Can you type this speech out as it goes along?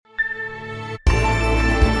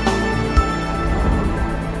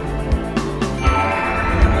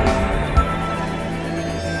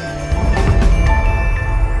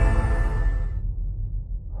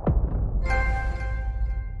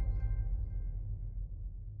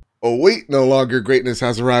Oh wait, no longer greatness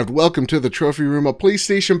has arrived. Welcome to the Trophy Room, a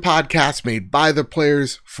PlayStation podcast made by the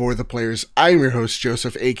players for the players. I am your host,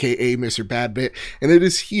 Joseph, aka Mr. Badbit, and it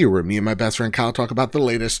is here where me and my best friend Kyle talk about the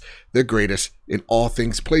latest, the greatest in all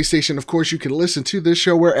things PlayStation. Of course, you can listen to this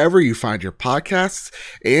show wherever you find your podcasts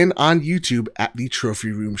and on YouTube at the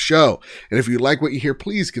Trophy Room Show. And if you like what you hear,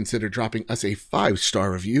 please consider dropping us a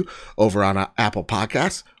 5-star review over on Apple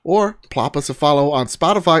Podcasts, or plop us a follow on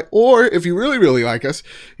Spotify, or if you really like us,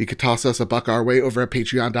 you could toss us a buck our way over at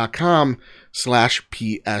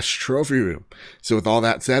patreon.com/PS Trophy Room. So with all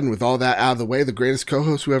that said, and with all that out of the way, the greatest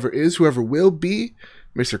co-host, whoever is, whoever will be,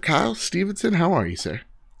 Mr. Kyle Stevenson, how are you, sir?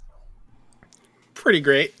 Pretty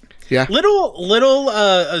great. Yeah.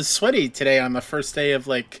 Little sweaty today on the first day of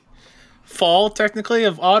fall, technically,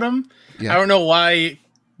 of autumn. Yeah. I don't know why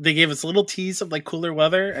they gave us a little tease of cooler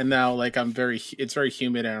weather, and now it's very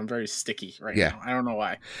humid and I'm very sticky right now. I don't know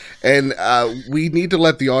why. And we need to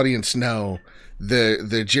let the audience know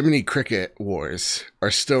the Jiminy Cricket wars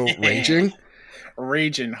are still raging.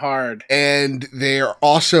 Raging hard. And they are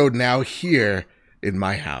also now here in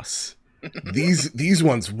my house. These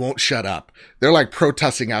ones won't shut up. They're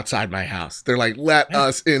protesting outside my house. They're like, let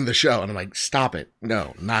us in the show. And I'm like, stop it.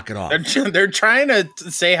 No, knock it off. They're trying to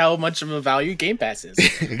say how much of a value Game Pass is.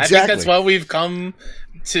 Exactly. I think that's why we've come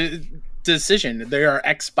to decision. They are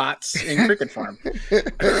X-bots in cricket form.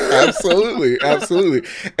 Absolutely.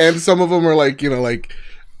 And some of them are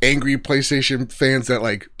angry PlayStation fans that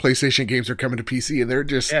PlayStation games are coming to PC, and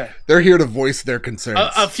they're here to voice their concerns.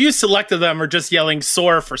 A few select of them are just yelling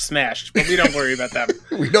 "sore" for Smash, but we don't worry about them.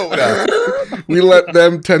 We don't know. We let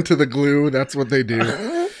them tend to the glue. That's what they do.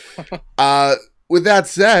 With that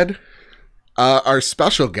said, our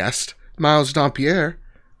special guest, Miles Dompierre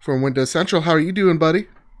from Windows Central. How are you doing, buddy?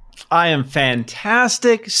 I am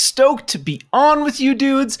fantastic. Stoked to be on with you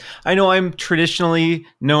dudes. I know I'm traditionally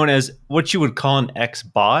known as what you would call an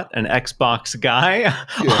X-bot, an Xbox guy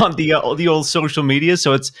on the old social media.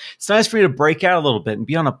 So it's nice for me to break out a little bit and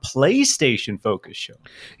be on a PlayStation focused show.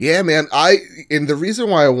 Yeah, man. And the reason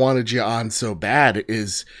why I wanted you on so bad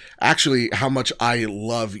is actually how much I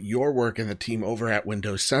love your work and the team over at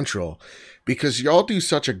Windows Central, because y'all do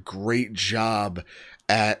such a great job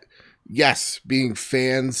at being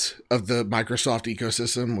fans of the Microsoft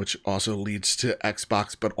ecosystem, which also leads to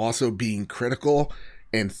Xbox, but also being critical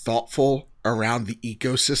and thoughtful around the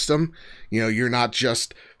ecosystem. You're not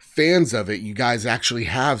just fans of it. You guys actually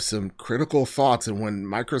have some critical thoughts. And when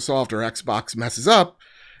Microsoft or Xbox messes up,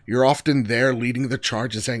 you're often there leading the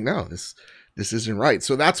charge and saying, no, this isn't right.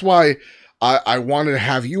 So that's why I wanted to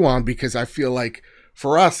have you on, because I feel like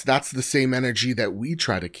for us, that's the same energy that we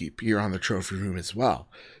try to keep here on the Trophy Room as well.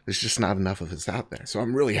 There's just not enough of us out there. So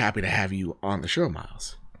I'm really happy to have you on the show,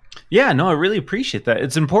 Miles. Yeah, no, I really appreciate that.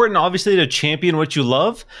 It's important, obviously, to champion what you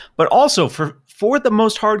love, but also for the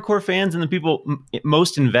most hardcore fans and the people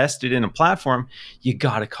most invested in a platform, you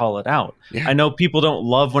got to call it out. Yeah. I know people don't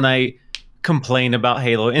love when I complain about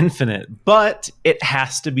Halo Infinite, but it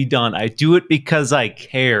has to be done. I do it because I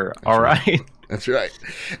care. That's all right. That's right.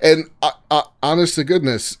 And honest to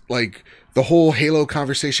goodness, the whole Halo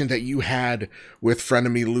conversation that you had with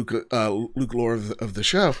frenemy Luke Lore of the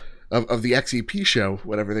show, of the XEP show,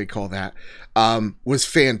 whatever they call that, was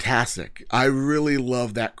fantastic. I really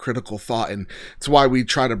love that critical thought, and it's why we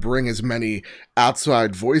try to bring as many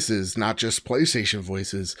outside voices, not just PlayStation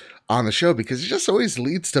voices, on the show, because it just always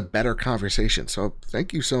leads to better conversation. So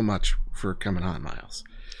thank you so much for coming on, Miles.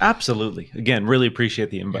 Absolutely. Again, really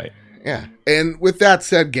appreciate the invite. Yeah. And with that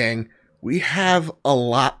said, gang, we have a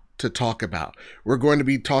lot to talk about. We're going to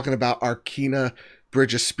be talking about our Kena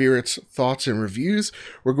Bridge of Spirits thoughts and reviews.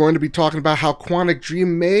 We're going to be talking about how Quantic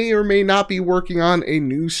Dream may or may not be working on a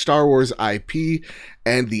new Star Wars IP,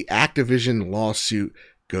 and the Activision lawsuit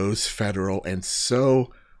goes federal, and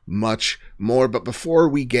so much more. But before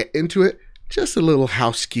we get into it, just a little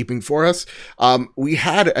housekeeping for us. We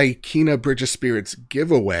had a Kena Bridge of Spirits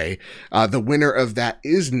giveaway. The winner of that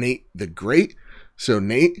is Nate the Great. So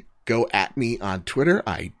Nate, go at me on Twitter.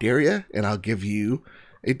 I dare you, and I'll give you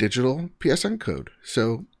a digital PSN code.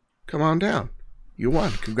 So come on down. You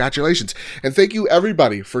won. Congratulations. And thank you,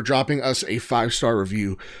 everybody, for dropping us a 5-star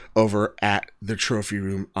review over at the Trophy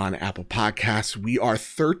Room on Apple Podcasts. We are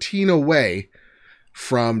 13 away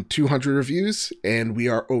from 200 reviews, and we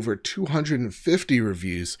are over 250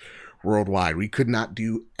 reviews worldwide. We could not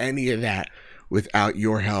do any of that without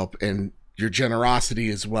your help, and your generosity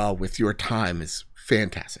as well with your time is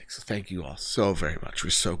fantastic. So thank you all so very much.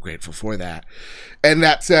 We're so grateful for that. And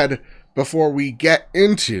that said, Before we get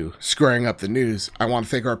into squaring up the news, I want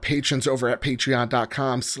to thank our patrons over at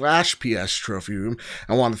patreon.com/PS Trophy Room.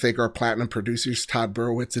 I want to thank our platinum producers, Todd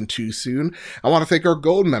Burowitz and Too Soon. I want to thank our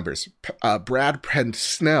gold members, Brad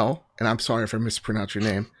Snell, and I'm sorry if I mispronounced your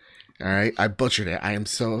name. All right, I butchered it.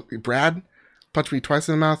 Brad, punch me twice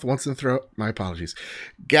in the mouth, once in the throat. My apologies.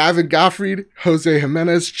 Gavin Gottfried, Jose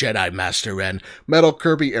Jimenez, Jedi Master Ren, Metal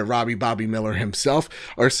Kirby, and Robbie Bobby Miller himself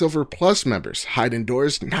are Silver Plus members. Hide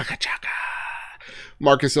Indoors, Nakachaka.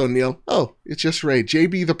 Marcus O'Neill, oh, it's just Ray.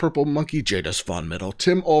 JB the Purple Monkey, Jadis Von Middle,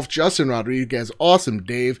 Tim Ulf, Justin Rodriguez, Awesome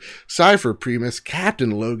Dave, Cypher Primus, Captain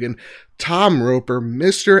Logan, Tom Roper,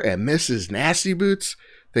 Mr. and Mrs. Nasty Boots.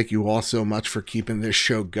 Thank you all so much for keeping this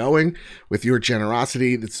show going. With your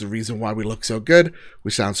generosity, that's the reason why we look so good,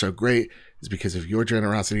 we sound so great, is because of your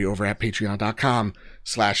generosity over at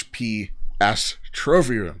patreon.com/PS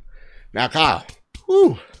Trophy Room. Now, Kyle,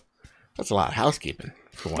 that's a lot of housekeeping.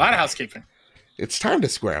 A lot of housekeeping. It's time to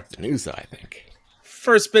square up the news, though, I think.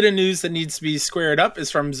 First bit of news that needs to be squared up is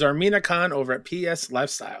from Zarmina Khan over at PS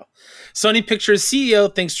Lifestyle. Sony Pictures CEO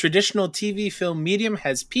thinks traditional TV film medium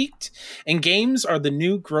has peaked and games are the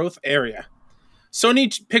new growth area.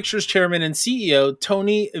 Sony Pictures chairman and CEO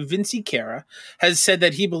Tony Vinciquerra has said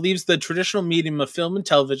that he believes the traditional medium of film and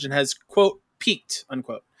television has, quote, peaked,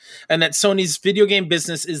 unquote, and that Sony's video game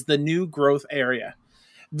business is the new growth area.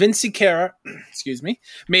 Vinciquerra,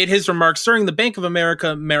 made his remarks during the Bank of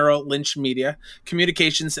America Merrill Lynch Media,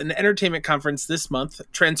 Communications, and Entertainment Conference this month,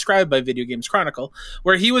 transcribed by Video Games Chronicle,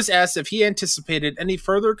 where he was asked if he anticipated any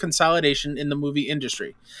further consolidation in the movie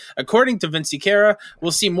industry. According to Vinciquerra,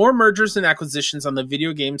 we'll see more mergers and acquisitions on the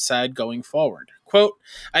video game side going forward. Quote,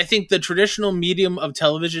 I think the traditional medium of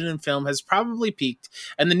television and film has probably peaked,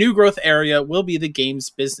 and the new growth area will be the games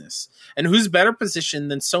business. And who's better positioned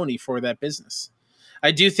than Sony for that business? I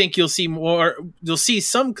do think you'll see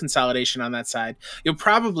some consolidation on that side. You'll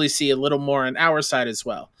probably see a little more on our side as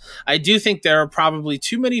well. I do think there are probably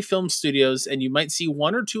too many film studios, and you might see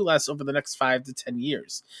one or two less over the next 5 to 10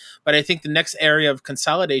 years. But I think the next area of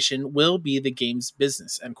consolidation will be the games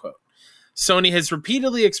business, end quote. Sony has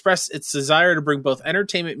repeatedly expressed its desire to bring both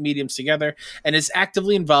entertainment mediums together and is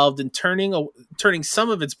actively involved in turning some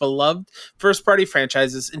of its beloved first-party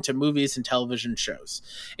franchises into movies and television shows,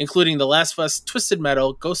 including The Last of Us, Twisted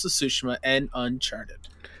Metal, Ghost of Tsushima, and Uncharted.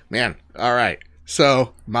 Man, all right.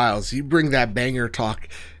 So, Miles, you bring that banger talk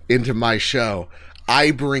into my show. I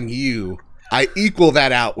equal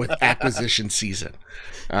that out with acquisition season.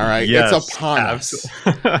 All right? Yes, it's upon us.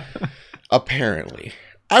 Apparently.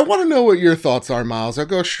 I want to know what your thoughts are, Miles. I'll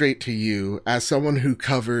go straight to you as someone who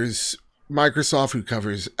covers Microsoft, who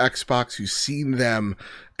covers Xbox, who's seen them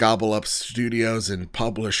gobble up studios and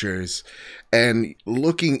publishers, and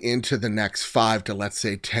looking into the next 5 to, let's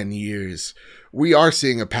say, 10 years, we are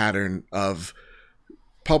seeing a pattern of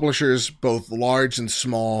publishers, both large and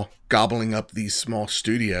small, gobbling up these small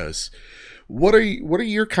studios. What are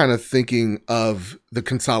your kind of thinking of the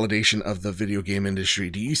consolidation of the video game industry?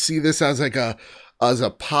 Do you see this as a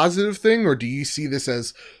positive thing, or do you see this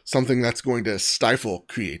as something that's going to stifle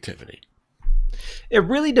creativity? It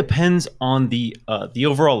really depends on the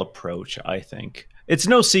overall approach, I think. It's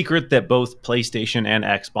no secret that both PlayStation and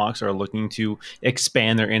Xbox are looking to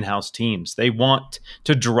expand their in-house teams. They want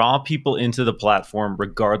to draw people into the platform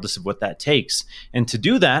regardless of what that takes. And to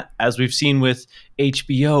do that, as we've seen with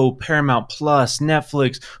HBO, Paramount Plus,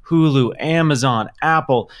 Netflix, Hulu, Amazon,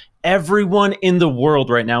 Apple, everyone in the world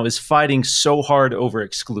right now is fighting so hard over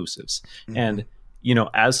exclusives. Mm-hmm. And,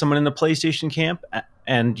 as someone in the PlayStation camp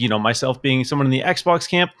and, myself being someone in the Xbox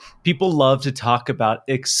camp, people love to talk about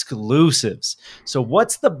exclusives. So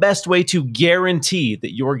what's the best way to guarantee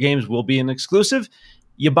that your games will be an exclusive?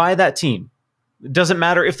 You buy that team. It doesn't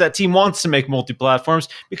matter if that team wants to make multi-platforms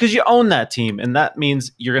because you own that team. And that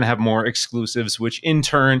means you're going to have more exclusives, which in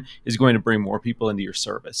turn is going to bring more people into your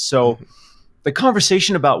service. So the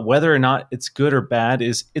conversation about whether or not it's good or bad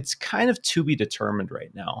it's kind of to be determined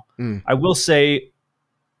right now. I will say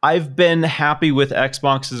I've been happy with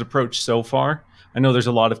Xbox's approach so far. I know there's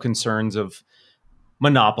a lot of concerns of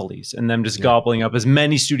monopolies and them just gobbling up as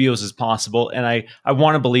many studios as possible. And I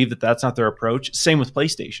want to believe that that's not their approach. Same with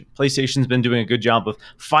PlayStation. PlayStation's been doing a good job of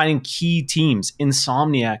finding key teams.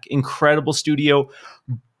 Insomniac, incredible studio,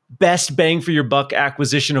 best bang for your buck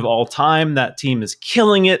acquisition of all time. That team is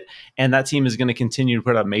killing it, and that team is going to continue to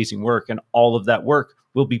put out amazing work, and all of that work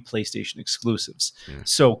will be PlayStation exclusives.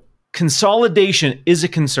 So consolidation is a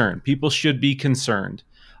concern. People should be concerned.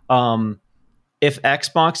 if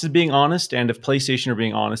Xbox is being honest and if PlayStation are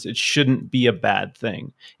being honest, it shouldn't be a bad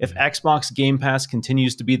thing. If Xbox Game Pass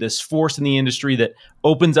continues to be this force in the industry that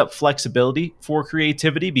opens up flexibility for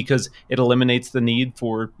creativity because it eliminates the need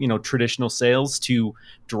for, traditional sales to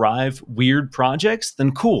drive weird projects,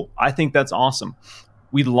 then cool. I think that's awesome.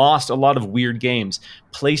 We lost a lot of weird games.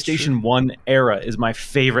 PlayStation 1 era is my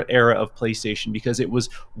favorite era of PlayStation because it was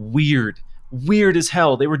weird as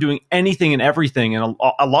hell. They were doing anything and everything, and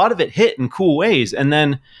a lot of it hit in cool ways. And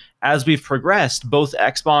then as we've progressed, both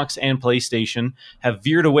Xbox and PlayStation have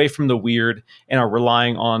veered away from the weird and are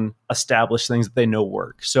relying on established things that they know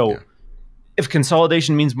work. So if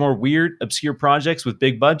consolidation means more weird, obscure projects with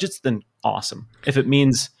big budgets, then awesome. If it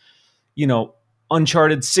means,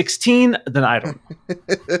 Uncharted 16, then I don't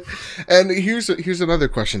know. And here's another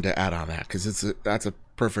question to add on that, because that's a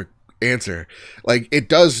perfect answer. Like, it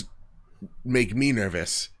does make me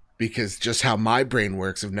nervous because just how my brain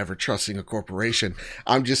works of never trusting a corporation.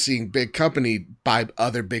 I'm just seeing big company buy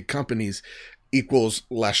other big companies equals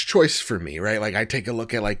less choice for me, right? Like, I take a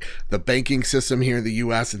look at like the banking system here in the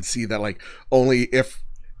US and see that like only if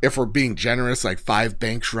we're being generous, like 5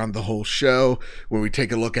 banks run the whole show. When we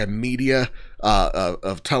take a look at media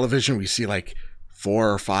of television, we see like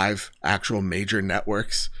 4 or 5 actual major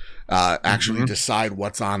networks actually decide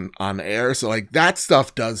what's on air. So like that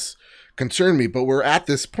stuff does concern me, but we're at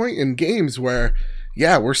this point in games where,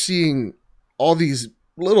 we're seeing all these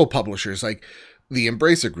little publishers like the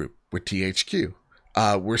Embracer Group with THQ.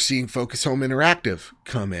 We're seeing Focus Home Interactive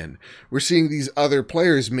come in. We're seeing these other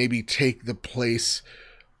players maybe take the place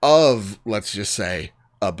of, let's just say,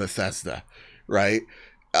 a Bethesda, right?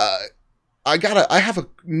 I have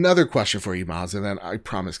another question for you, Miles, and then I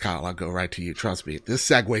promise, Kyle, I'll go right to you. Trust me, this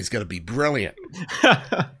segue is going to be brilliant.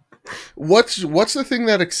 What's the thing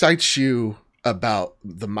that excites you about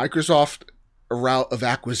the Microsoft route of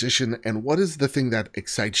acquisition, and what is the thing that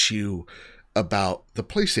excites you about the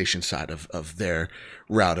PlayStation side of their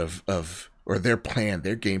route of or their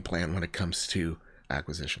game plan when it comes to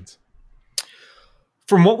acquisitions?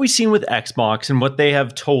 From what we've seen with Xbox and what they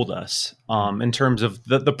have told us in terms of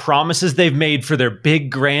the promises they've made for their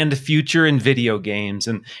big grand future in video games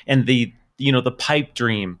and the pipe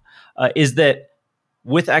dream is that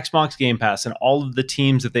with Xbox Game Pass and all of the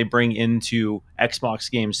teams that they bring into Xbox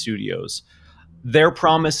Game Studios, their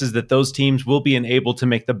promise is that those teams will be able to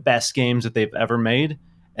make the best games that they've ever made,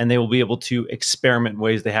 and they will be able to experiment in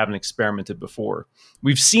ways they haven't experimented before.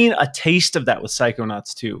 We've seen a taste of that with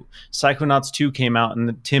Psychonauts 2. Psychonauts 2 came out,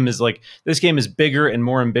 and Tim is like, this game is bigger and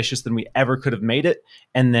more ambitious than we ever could have made it.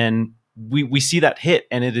 And then we see that hit,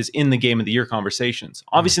 and it is in the Game of the Year conversations.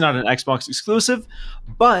 Obviously not an Xbox exclusive,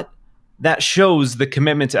 but that shows the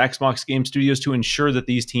commitment to Xbox Game Studios to ensure that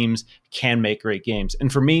these teams can make great games.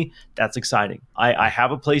 And for me, that's exciting. I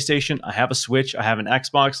have a PlayStation, I have a Switch, I have an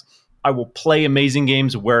Xbox. I will play amazing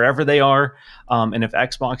games wherever they are. And if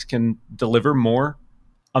Xbox can deliver more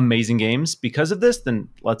amazing games because of this, then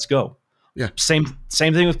let's go. Yeah. Same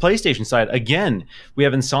thing with PlayStation side. Again, we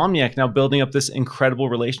have Insomniac now building up this incredible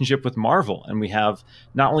relationship with Marvel. And we have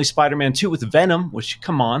not only Spider-Man 2 with Venom, which,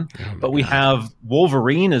 come on, but we have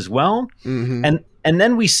Wolverine as well. Mm-hmm. And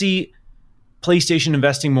then we see PlayStation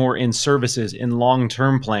investing more in services, in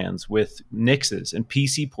long-term plans with Nixes and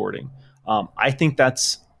PC porting. I think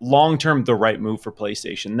that's long-term the right move for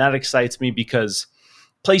PlayStation. That excites me because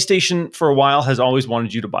PlayStation for a while has always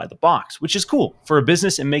wanted you to buy the box, which is cool. For a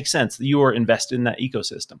business, it makes sense that you are invested in that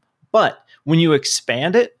ecosystem. But when you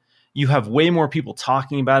expand it, you have way more people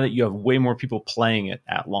talking about it. You have way more people playing it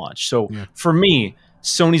at launch. So for me,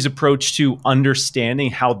 Sony's approach to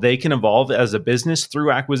understanding how they can evolve as a business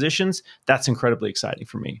through acquisitions, that's incredibly exciting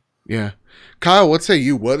for me. Yeah. Kyle, what say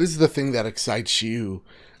you? What is the thing that excites you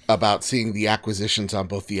about seeing the acquisitions on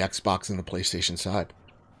both the Xbox and the PlayStation side?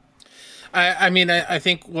 I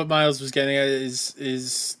think what Miles was getting at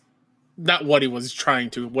is not what he was trying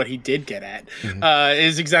to, what he did get at,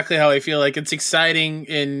 is exactly how I feel. Like, it's exciting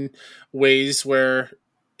in ways where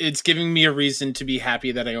it's giving me a reason to be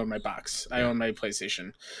happy that I own my box. I own my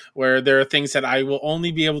PlayStation, where there are things that I will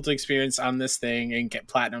only be able to experience on this thing and get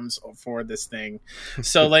platinums for this thing.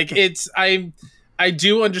 So like, I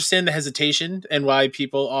do understand the hesitation and why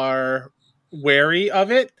people are wary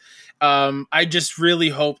of it. I just really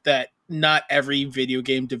hope that not every video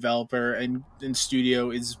game developer and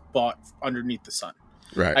studio is bought underneath the sun.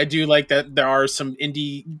 Right. I do like that there are some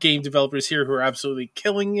indie game developers here who are absolutely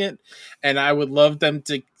killing it, and I would love them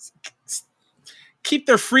to keep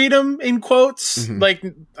their freedom in quotes. Mm-hmm. Like,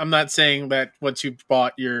 I'm not saying that once you've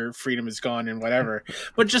bought, your freedom is gone and whatever,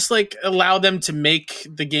 but just like allow them to make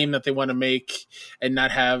the game that they want to make and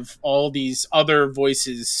not have all these other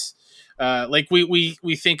voices Like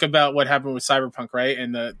we think about what happened with Cyberpunk, right?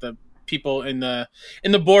 And the people in the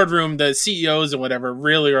boardroom, the CEOs and whatever,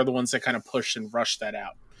 really are the ones that kind of push and rush that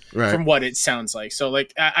out. Right. From what it sounds like. So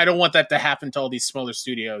like, I don't want that to happen to all these smaller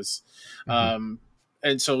studios. Mm-hmm.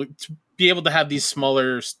 And so to be able to have these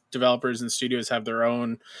smaller developers and studios have their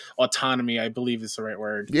own autonomy, I believe is the right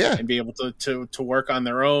word. Yeah. And be able to work on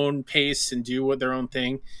their own pace and do their own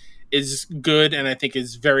thing is good. And I think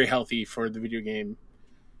is very healthy for the video game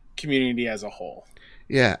community as a whole.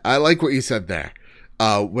 Yeah. I like what you said there.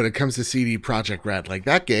 When it comes to CD Projekt Red, like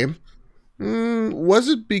that game, was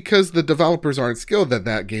it because the developers aren't skilled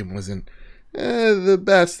that game wasn't the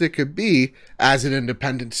best it could be as an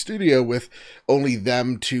independent studio with only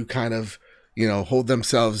them to kind of, hold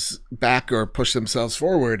themselves back or push themselves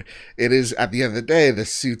forward? It is, at the end of the day, the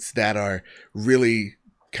suits that are really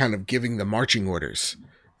kind of giving the marching orders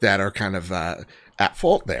that are kind of at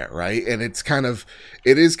fault there, right? And it is kind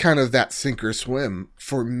of that sink or swim.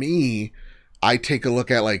 For me, I take a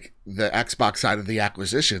look at like the Xbox side of the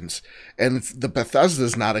acquisitions, and the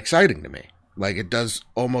Bethesda's not exciting to me. Like, it does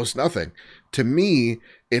almost nothing. To me,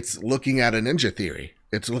 it's looking at a Ninja Theory.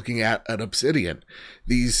 It's looking at an Obsidian.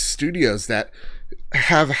 These studios that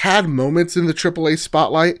have had moments in the AAA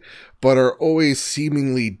spotlight, but are always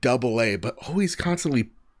seemingly AA, but always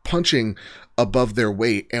constantly punching above their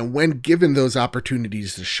weight. And when given those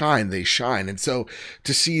opportunities to shine, they shine. And so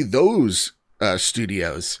to see those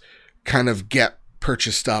studios kind of get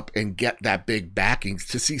purchased up and get that big backing,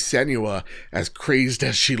 to see Senua, as crazed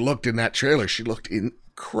as she looked in that trailer, she looked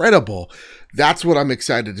incredible. That's what I'm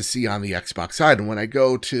excited to see on the Xbox side. And when I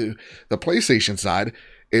go to the PlayStation side,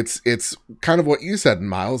 it's kind of what you said,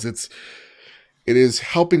 Miles. It is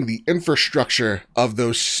helping the infrastructure of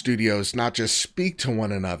those studios not just speak to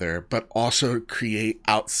one another, but also create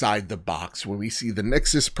outside the box. When we see the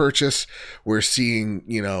Nixxes purchase, we're seeing,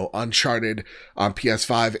 Uncharted on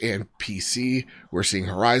PS5 and PC. We're seeing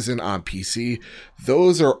Horizon on PC.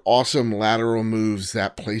 Those are awesome lateral moves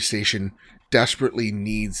that PlayStation desperately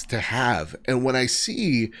needs to have. And when I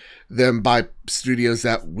see them by studios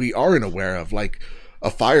that we aren't aware of, like a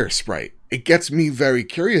Fire Sprite, it gets me very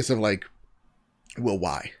curious of like, well,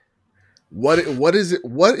 why? What is it?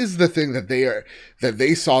 What is the thing that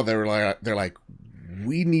they saw? They're like,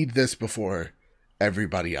 we need this before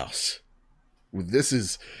everybody else. This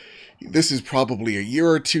is probably a year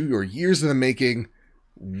or two or years in the making.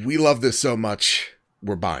 We love this so much,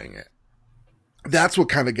 we're buying it. That's what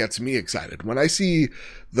kind of gets me excited when I see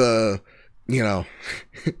the,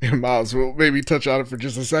 and Miles will maybe touch on it for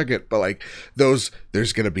just a second, but like there's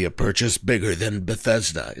going to be a purchase bigger than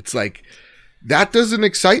Bethesda. It's like, that doesn't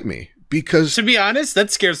excite me, because, to be honest,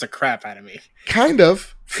 that scares the crap out of me. Kind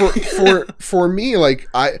of. For me, like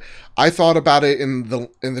I thought about it in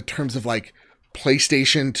the terms of like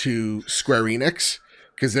PlayStation to Square Enix,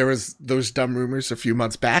 because there was those dumb rumors a few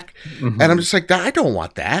months back, and I'm just like, I don't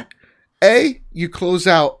want that. You close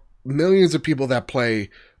out millions of people that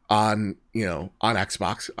play on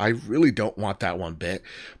Xbox. I really don't want that one bit.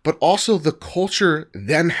 But also the culture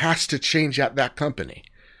then has to change at that company.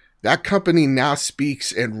 That company now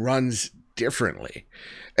speaks and runs differently.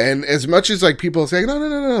 And as much as like people say,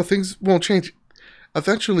 no, things won't change,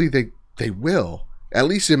 eventually they will, at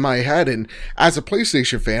least in my head. And as a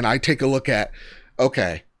PlayStation fan, I take a look at,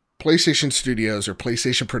 okay, PlayStation Studios or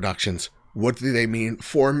PlayStation Productions, what do they mean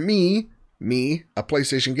for me, a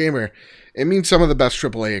PlayStation gamer? It means some of the best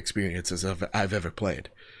AAA experiences I've ever played.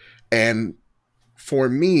 And for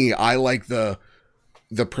me, I like the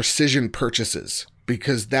precision purchases,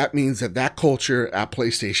 because that means that culture at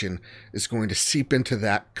PlayStation is going to seep into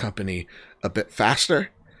that company a bit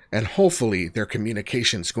faster, and hopefully their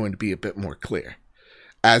communication is going to be a bit more clear.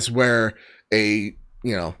 As where a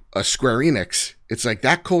Square Enix, it's like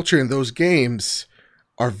that culture and those games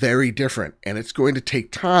are very different, and it's going to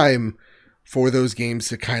take time for those games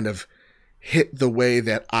to kind of hit the way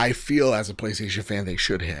that I feel as a PlayStation fan they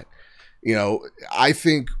should hit. I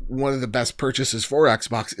think one of the best purchases for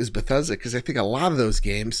Xbox is Bethesda, because I think a lot of those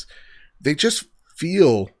games, they just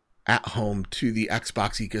feel at home to the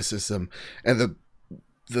Xbox ecosystem, and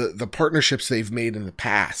the partnerships they've made in the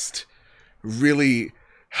past really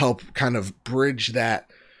help kind of bridge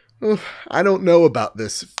that, I don't know about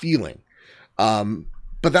this feeling.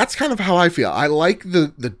 But that's kind of how I feel. I like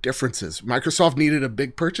the differences. Microsoft needed a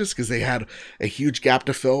big purchase because they had a huge gap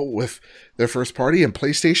to fill with their first party, and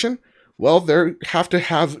PlayStation, well, they have to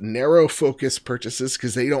have narrow focus purchases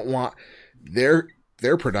because they don't want their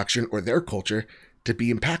production or their culture to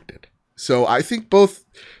be impacted. So I think both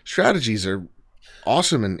strategies are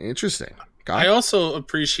awesome and interesting. I also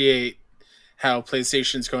appreciate how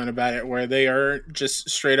PlayStation's going about it, where they are just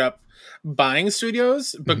straight up, buying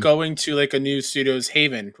studios, but going to like a new studio's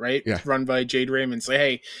haven, right? Yeah. Run by Jade Raymond. Say,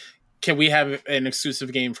 hey, can we have an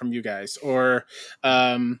exclusive game from you guys? Or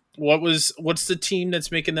what's the team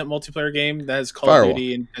that's making that multiplayer game that has Call of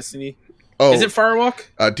Duty and Destiny? Oh, is it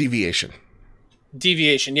Firewalk? Deviation.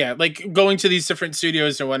 Deviation, yeah. Like going to these different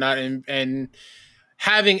studios and whatnot and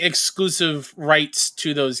having exclusive rights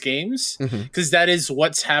to those games, because that is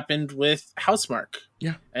what's happened with Housemarque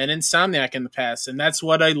and Insomniac in the past. And that's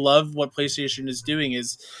what I love what PlayStation is doing,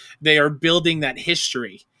 is they are building that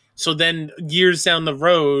history. So then years down the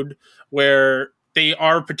road where they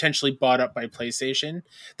are potentially bought up by PlayStation,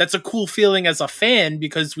 that's a cool feeling as a fan,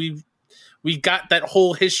 because we got that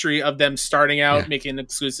whole history of them starting out making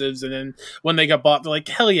exclusives, and then when they got bought, they're like,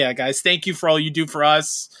 hell yeah, guys, thank you for all you do for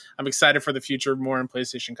us. I'm excited for the future, more on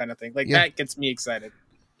PlayStation kind of thing. Like that gets me excited.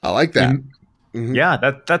 I like that.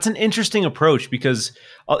 Yeah, that's an interesting approach, because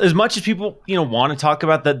as much as people, want to talk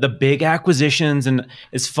about the big acquisitions, and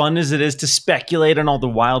as fun as it is to speculate on all the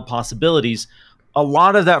wild possibilities, a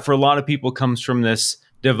lot of that for a lot of people comes from this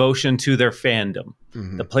devotion to their fandom.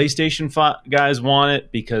 The PlayStation guys want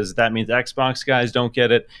it because that means Xbox guys don't get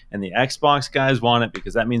it, and the Xbox guys want it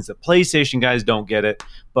because that means the PlayStation guys don't get it.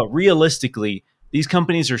 But realistically, these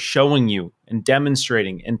companies are showing you and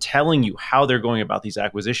demonstrating and telling you how they're going about these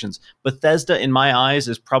acquisitions. Bethesda, in my eyes,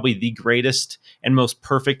 is probably the greatest and most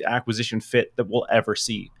perfect acquisition fit that we'll ever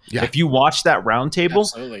see. Yeah. If you watch that roundtable,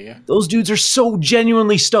 those dudes are so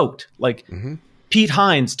genuinely stoked. Like Pete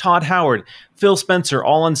Hines, Todd Howard, Phil Spencer,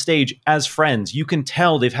 all on stage as friends. You can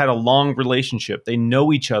tell they've had a long relationship. They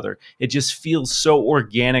know each other. It just feels so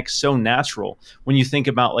organic, so natural when you think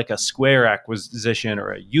about like a Square acquisition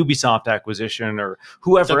or a Ubisoft acquisition or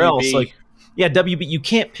whoever else. Like, WB. You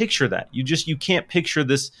can't picture that. You can't picture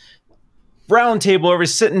this round table over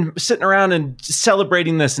sitting around and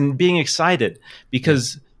celebrating this and being excited,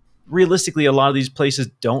 because realistically, a lot of these places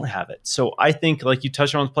don't have it. So I think, like you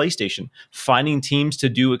touched on with PlayStation, finding teams to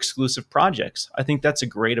do exclusive projects, I think that's a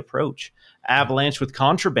great approach. Avalanche with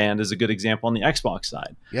Contraband is a good example on the Xbox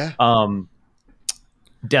side. Yeah.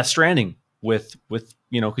 Death Stranding with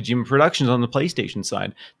Kojima Productions on the PlayStation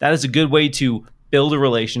side. That is a good way to build a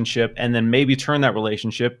relationship and then maybe turn that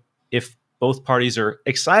relationship, if both parties are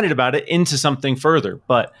excited about it, into something further.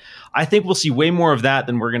 But I think we'll see way more of that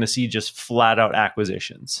than we're going to see just flat out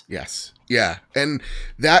acquisitions. Yes. Yeah. And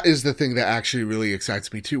that is the thing that actually really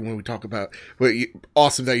excites me too when we talk about,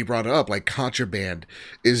 awesome that you brought it up, like Contraband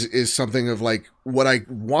is something of like what I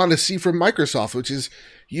want to see from Microsoft, which is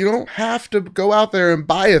you don't have to go out there and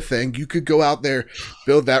buy a thing. You could go out there,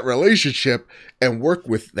 build that relationship, and work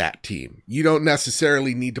with that team. You don't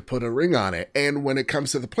necessarily need to put a ring on it. And when it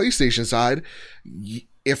comes to the PlayStation side,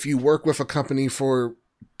 if you work with a company for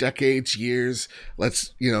decades, years,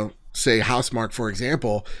 let's, say Housemarque, for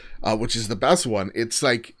example, which is the best one, it's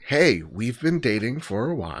like, hey, we've been dating for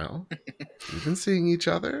a while. We've been seeing each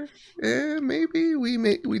other. Maybe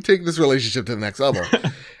we take this relationship to the next level.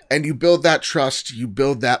 And you build that trust, you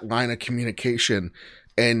build that line of communication,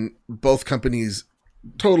 and both companies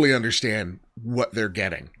totally understand what they're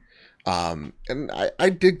getting. And I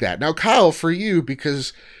dig that. Now, Kyle, for you,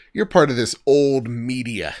 because you're part of this old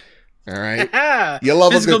media, all right? You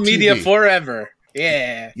love physical a good media TV. Forever.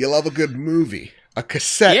 Yeah. You love a good movie, a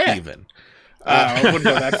cassette even. I wouldn't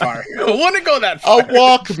go that far. I wouldn't go that far. A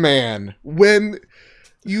Walkman. When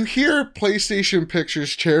you hear PlayStation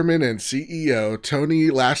Pictures chairman and CEO, Tony,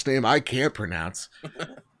 last name I can't pronounce,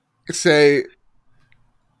 say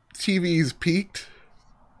TV's peaked.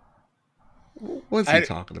 What's he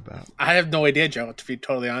talking about? I have no idea, Joe, to be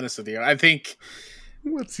totally honest with you. I think...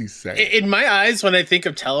 What's he saying? In my eyes, when I think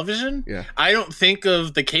of television, I don't think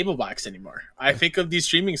of the cable box anymore. I think of these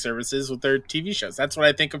streaming services with their TV shows. That's what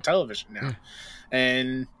I think of television now.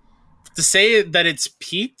 And to say that it's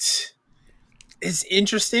peaked is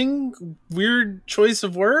interesting. Weird choice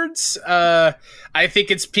of words. I think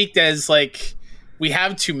it's peaked as like we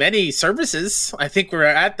have too many services. I think we're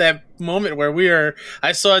at that moment where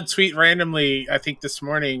I saw a tweet randomly, I think this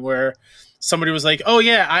morning, where somebody was like, oh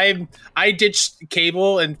yeah, I ditched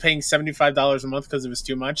cable and paying $75 a month because it was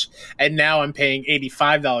too much, and now I'm paying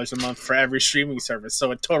 $85 a month for every streaming service, so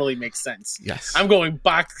it totally makes sense. Yes. I'm going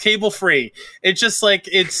box cable free. It's just like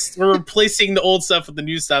we're replacing the old stuff with the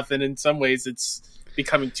new stuff, and in some ways it's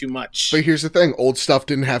becoming too much. But here's the thing, old stuff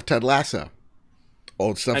didn't have Ted Lasso.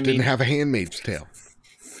 Old stuff didn't have A Handmaid's Tale.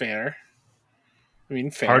 Fair.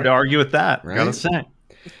 Fair. Hard to argue with that, right? Gotta say.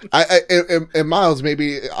 And Miles,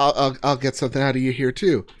 maybe I'll get something out of you here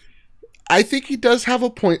too. I think he does have a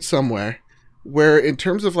point somewhere where, in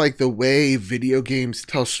terms of like the way video games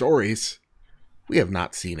tell stories, we have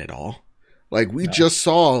not seen it all. Like we just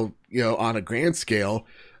saw, on a grand scale,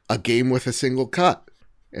 a game with a single cut.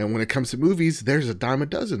 And when it comes to movies, there's a dime a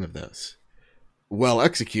dozen of those. Well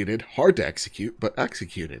executed, hard to execute, but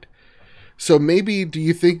executed. So maybe, do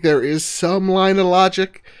you think there is some line of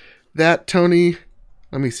logic that Tony,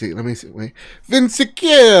 let me see, wait,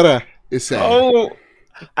 Vinciquera is saying? Oh,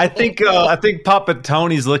 I think Papa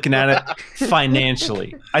Tony's looking at it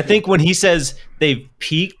financially. I think when he says they've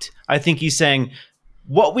peaked, I think he's saying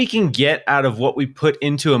what we can get out of what we put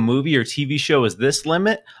into a movie or TV show is this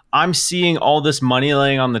limit. I'm seeing all this money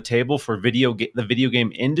laying on the table for the video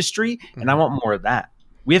game industry, and I want more of that.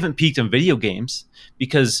 We haven't peaked in video games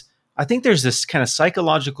because I think there's this kind of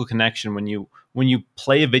psychological connection when you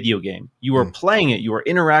play a video game. You are playing it, you are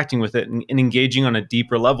interacting with it and engaging on a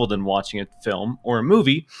deeper level than watching a film or a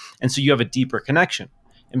movie, and so you have a deeper connection.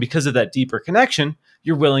 And because of that deeper connection,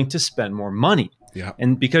 you're willing to spend more money. Yeah.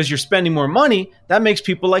 And because you're spending more money, that makes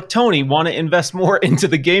people like Tony want to invest more into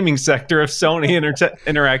the gaming sector of Sony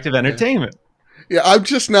Interactive Entertainment. Yeah, I'm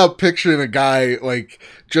just now picturing a guy like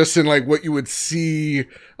just in like what you would see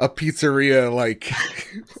a pizzeria like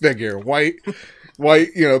figure, white,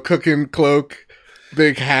 cooking cloak,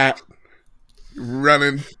 big hat,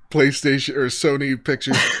 running PlayStation or Sony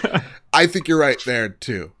pictures. I think you're right there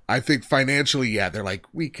too. I think financially, yeah, they're like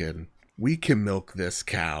we can milk this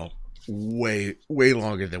cow way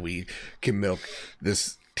longer than we can milk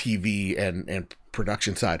this TV and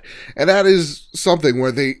production side. And that is something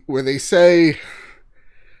where they say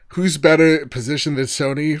who's better positioned than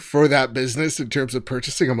Sony for that business in terms of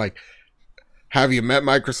purchasing. I'm like, have you met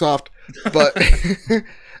Microsoft? But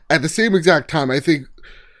at the same exact time, I think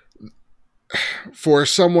for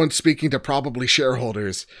someone speaking to probably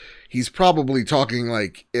shareholders, he's probably talking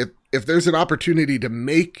like if there's an opportunity to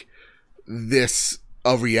make this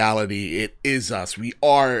a reality, it is us. We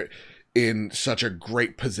are in such a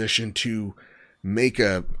great position to make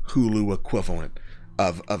a Hulu equivalent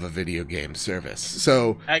of a video game service.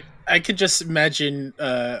 So I could just imagine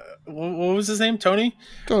what was his name? Tony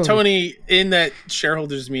in that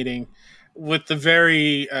shareholders meeting with the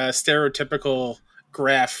very stereotypical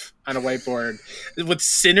graph on a whiteboard with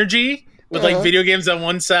synergy with like video games on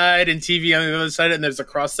one side and TV on the other side, and there's a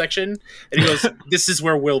cross section, and he goes, "This is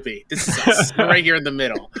where we'll be. This is us. We're right here in the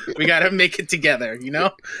middle. We got to make it together."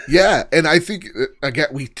 Yeah, and I think again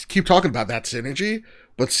we keep talking about that synergy,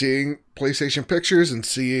 but seeing PlayStation Pictures and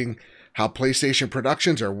seeing how PlayStation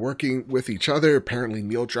Productions are working with each other. Apparently,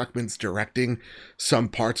 Neil Druckmann's directing some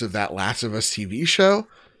parts of that Last of Us TV show.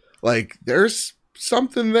 Like, there's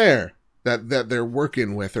something there that they're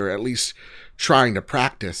working with, or at least trying to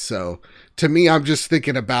practice. So to me, I'm just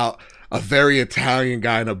thinking about a very Italian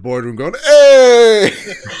guy in a boardroom going, "Hey,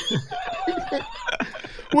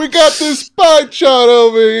 we got this pie chart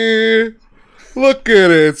over here. Look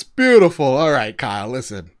at it. It's beautiful. All right, Kyle,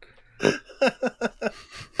 listen.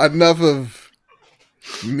 Enough of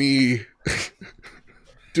me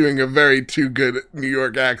doing a very too good New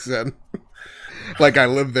York accent like I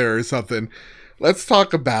live there or something. Let's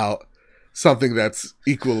talk about something that's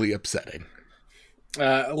equally upsetting."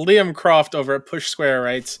 Liam Croft over at Push Square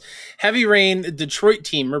writes, Heavy Rain Detroit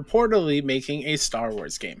team reportedly making a Star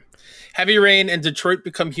Wars game. Heavy Rain and Detroit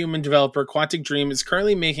Become Human developer Quantic Dream is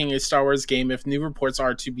currently making a Star Wars game if new reports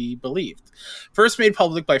are to be believed. First made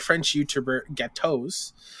public by French YouTuber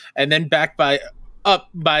Gatos, and then backed by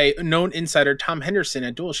known insider Tom Henderson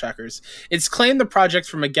at DualShockers. It's claimed the project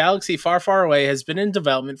from a galaxy far, far away has been in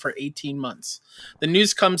development for 18 months. The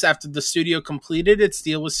news comes after the studio completed its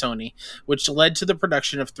deal with Sony, which led to the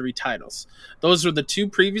production of 3 titles. Those were the 2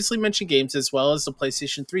 previously mentioned games, as well as the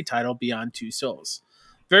PlayStation 3 title Beyond Two Souls.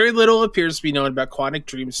 Very little appears to be known about Quantic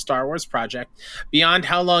Dream's Star Wars project beyond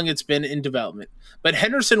how long it's been in development. But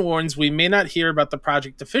Henderson warns we may not hear about the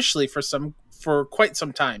project officially for quite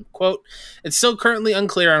some time. Quote, "It's still currently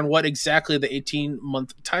unclear on what exactly the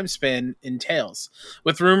 18-month time span entails,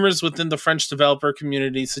 with rumors within the French developer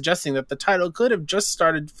community suggesting that the title could have just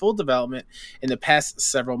started full development in the past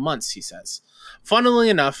several months," he says. Funnily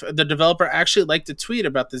enough, the developer actually liked to tweet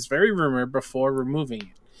about this very rumor before removing it.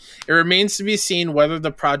 It remains to be seen whether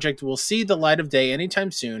the project will see the light of day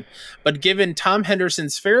anytime soon, but given Tom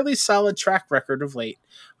Henderson's fairly solid track record of late,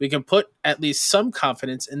 we can put at least some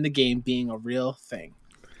confidence in the game being a real thing.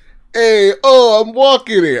 Hey, I'm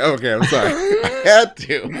walking here. Okay, I'm sorry. I had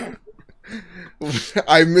to.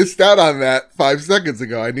 I missed out on that 5 seconds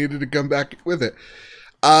ago. I needed to come back with it.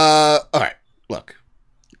 All right, look.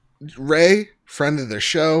 Ray, friend of the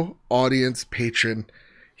show, audience, patron,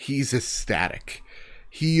 he's ecstatic.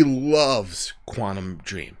 He loves Quantum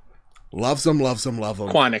Dream. Loves them.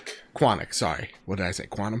 Quantic, sorry. What did I say?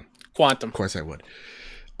 Quantum? Quantum. Of course I would.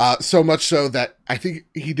 So much so that I think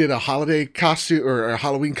he did a holiday costume or a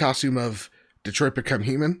Halloween costume of Detroit Become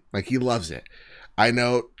Human. Like, he loves it. I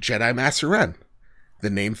know Jedi Master Ren. The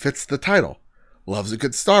name fits the title. Loves a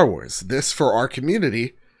good Star Wars. This, for our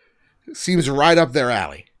community, seems right up their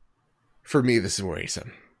alley. For me, this is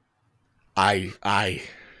worrisome. I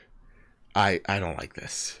don't like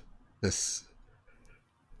this. This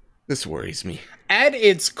worries me. At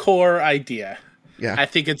its core idea, yeah, I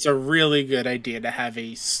think it's a really good idea to have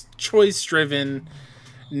a choice-driven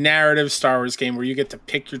narrative Star Wars game where you get to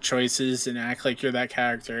pick your choices and act like you're that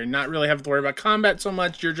character and not really have to worry about combat so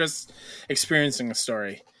much. You're just experiencing a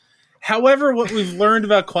story. However, what we've learned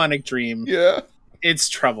about Quantic Dream, it's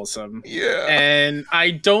troublesome. Yeah. And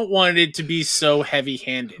I don't want it to be so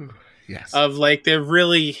heavy-handed. Yes. Of like they're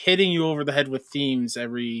really hitting you over the head with themes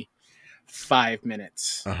every 5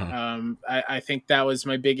 minutes. I think that was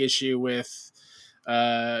my big issue with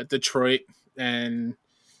Detroit, and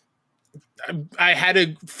I had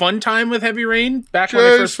a fun time with Heavy Rain back when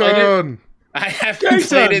I first played it. I haven't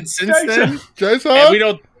played it since then. Jason,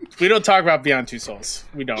 and we don't talk about Beyond Two Souls.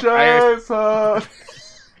 We don't. Jason.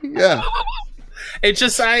 Yeah. It's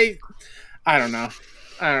just I don't know.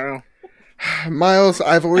 Miles,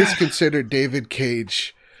 I've always considered David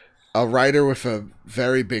Cage a writer with a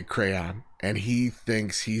very big crayon, and he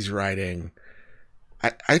thinks he's writing.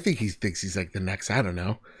 I think he thinks he's like the next, I don't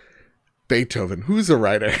know, Beethoven. Who's a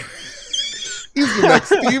writer? He's the next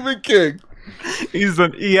Stephen King.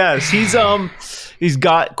 He's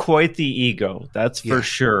got quite the ego, that's for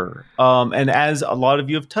sure. And as a lot of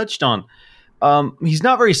you have touched on, he's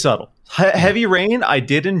not very subtle. Heavy Rain, I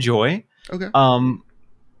did enjoy. Okay.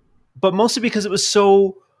 But mostly because it was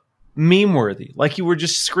so meme worthy. Like, you were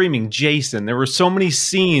just screaming Jason. There were so many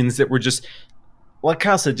scenes that were just, like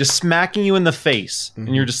Kyle said, just smacking you in the face.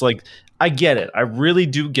 And you're just like, I get it. I really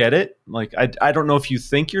do get it. Like, I don't know if you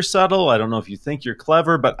think you're subtle. I don't know if you think you're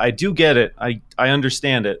clever, but I do get it. I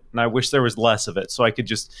understand it. And I wish there was less of it so I could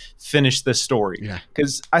just finish this story.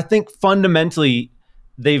 Because I think fundamentally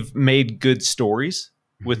they've made good stories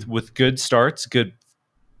with good starts, good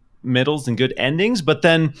middles, and good endings. But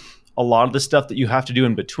then a lot of the stuff that you have to do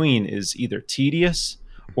in between is either tedious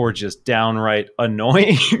or just downright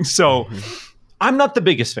annoying. So I'm not the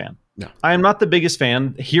biggest fan. No, I am not the biggest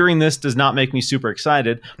fan. Hearing this does not make me super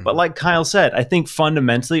excited. But like Kyle said, I think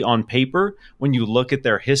fundamentally on paper, when you look at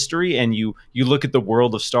their history and you look at the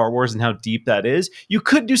world of Star Wars and how deep that is, you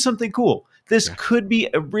could do something cool. This could be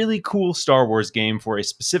a really cool Star Wars game for a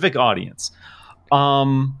specific audience.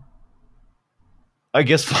 I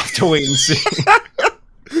guess we'll have to wait and see.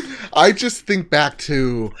 I just think back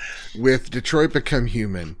to with Detroit Become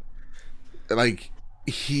Human, like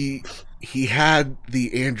he had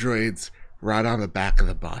the androids right on the back of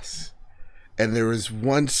the bus, and there was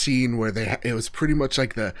one scene where it was pretty much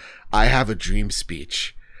like the "I have a dream"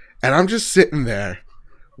 speech, and I'm just sitting there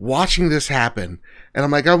watching this happen, and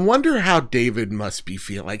I'm like, I wonder how David must be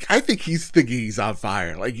feeling. Like, I think he's thinking he's on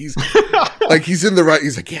fire. Like, he's like he's in the right.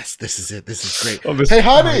 He's like, yes, this is it. This is great. Oh, hey,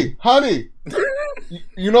 honey.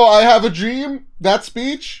 You know, I have a dream. That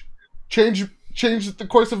speech changed the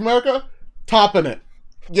course of America. Topping it.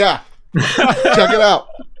 Yeah. Check it out.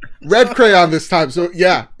 Red crayon this time. So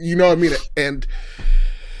yeah, you know I mean it. And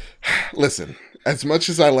listen, as much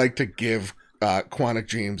as I like to give Quantic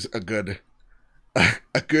Dreams a good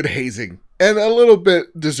hazing, and a little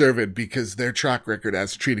bit deserved because their track record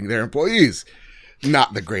as treating their employees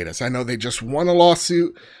not the greatest. I know they just won a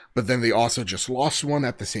lawsuit, but then they also just lost one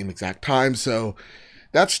at the same exact time. So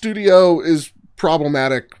that studio is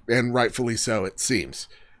problematic, and rightfully so, it seems.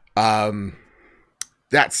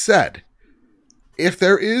 That said, if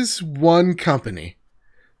there is one company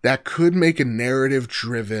that could make a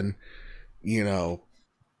narrative-driven,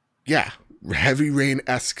 Heavy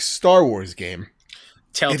Rain-esque Star Wars game,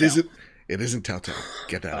 Telltale. It isn't Telltale.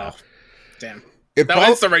 Get that out. Damn.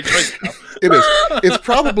 That's the right choice. It is. It's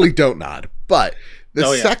probably Don't Nod, but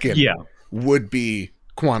the second would be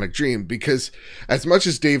Quantic Dream, because as much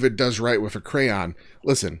as David does write with a crayon,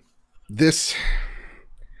 listen, this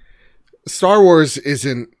Star Wars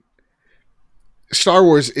isn't,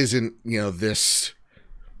 this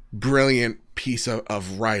brilliant piece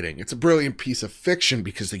of writing. It's a brilliant piece of fiction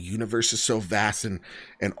because the universe is so vast and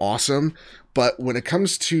awesome. But when it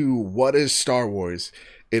comes to what is Star Wars,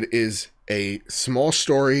 it is a small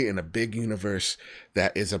story in a big universe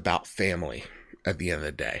that is about family at the end of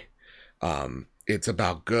the day. It's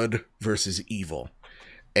about good versus evil.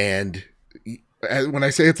 And when I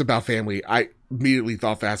say it's about family, I immediately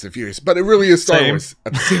thought Fast and Furious, but it really is Star Wars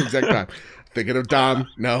at the same exact time. Thinking of Dom,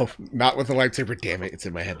 no, not with a lightsaber. Damn it, it's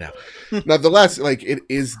in my head now. Nonetheless, like, it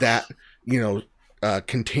is that,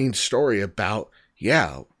 contained story about,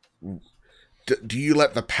 do you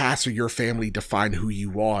let the past of your family define who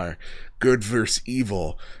you are? Good versus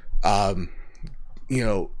evil.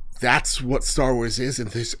 That's what Star Wars is. And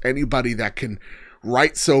if there's anybody that can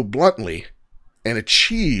write so bluntly and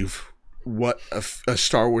achieve what a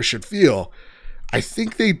Star Wars should feel, I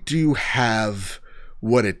think they do have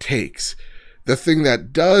what it takes. The thing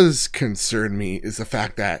that does concern me is the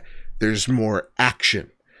fact that there's more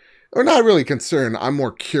action. Or not really concerned, I'm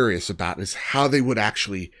more curious about is how they would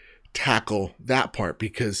actually tackle that part,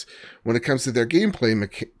 because when it comes to their gameplay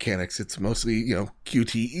mechanics, it's mostly,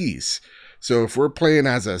 QTEs. So if we're playing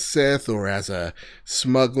as a Sith or as a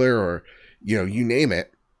smuggler or, you name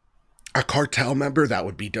it, a cartel member, that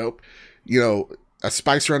would be dope. A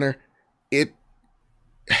spice runner, it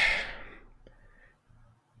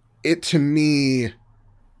to me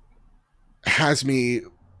has me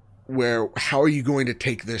where, how are you going to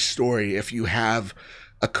take this story if you have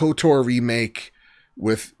a KOTOR remake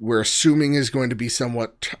with, we're assuming is going to be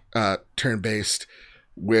somewhat turn-based,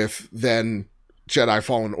 with then Jedi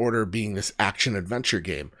Fallen Order being this action-adventure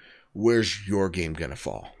game? Where's your game going to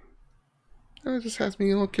fall? It just has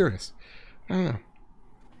me a little curious. I don't know.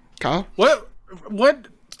 Kyle? What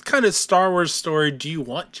kind of Star Wars story do you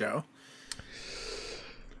want, Joe?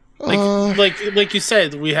 Like you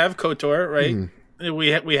said, we have KOTOR, right?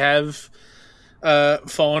 We have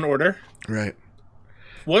Fallen Order. Right.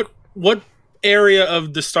 What area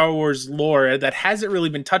of the Star Wars lore that hasn't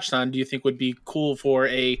really been touched on do you think would be cool for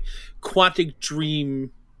a Quantic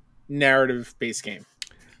Dream narrative-based game?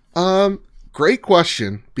 Great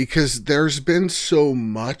question, because there's been so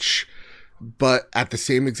much, but at the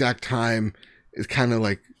same exact time, it's kind of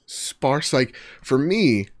like sparse. Like, for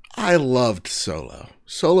me, I loved Solo.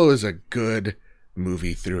 Solo is a good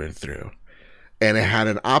movie through and through. And it had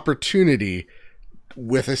an opportunity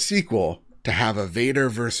with a sequel to have a Vader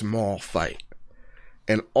versus Maul fight.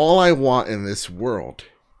 And all I want in this world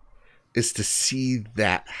is to see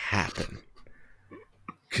that happen.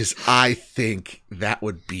 Because I think that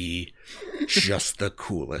would be just the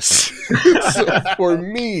coolest. So for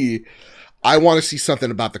me, I want to see something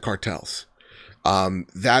about the cartels.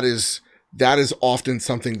 That is often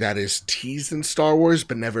something that is teased in Star Wars,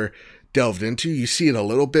 but never delved into. You see it a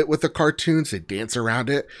little bit with the cartoons. They dance around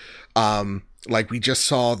it. Like we just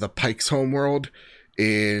saw the Pike's homeworld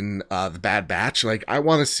in the Bad Batch. Like I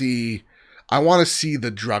want to see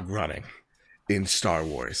the drug running in Star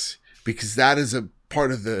Wars, because that is a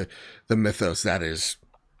part of the mythos that is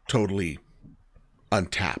totally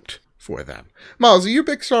untapped for them. Miles, are you a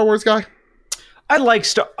big Star Wars guy?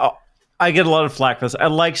 I get a lot of flack for this. I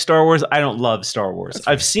like Star Wars. I don't love Star Wars.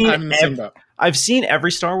 I've seen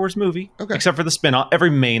every Star Wars movie, except for the spin-off, every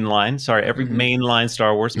mainline Star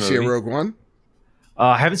Wars movie. You see a Rogue One?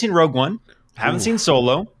 I haven't seen Rogue One. Haven't seen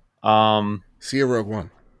Solo. See a Rogue One.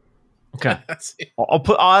 Okay.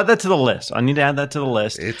 I'll add that to the list. I need to add that to the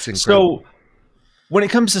list. It's incredible. So when it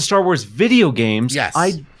comes to Star Wars video games, yes.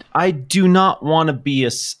 I do not want to be a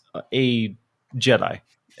Jedi.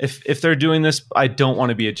 If they're doing this, I don't want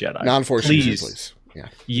to be a Jedi. Non-Force users, please. Yeah.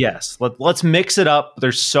 Yes. Let's mix it up.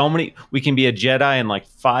 There's so many. We can be a Jedi in like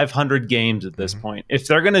 500 games at this point. If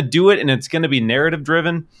they're going to do it and it's going to be narrative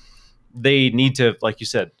driven, they need to, like you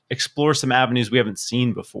said, explore some avenues we haven't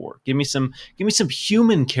seen before. Give me some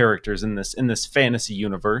human characters in this fantasy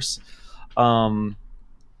universe.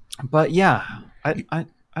 But yeah, I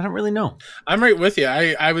don't really know. I'm right with you.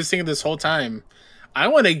 I was thinking this whole time, I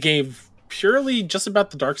want a game purely just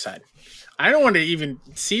about the dark side. I don't want to even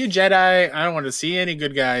see a Jedi. I don't want to see any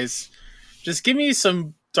good guys. Just give me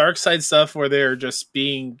some dark side stuff where they're just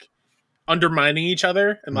being undermining each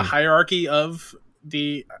other in the hierarchy of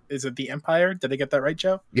is it the Empire? Did I get that right,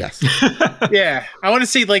 Joe? Yes. Yeah. I want to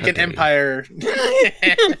see like an Empire.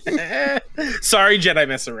 Sorry, Jedi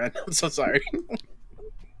Messerin. I'm so sorry.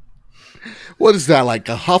 What is that, like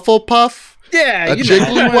a Hufflepuff? Yeah, a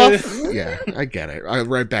Jigglypuff? Yeah, I get it. I'll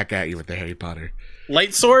right back at you with the Harry Potter.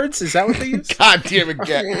 Light swords? Is that what they use? God damn it,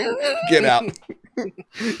 get out.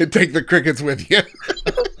 And take the crickets with you.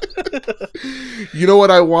 You know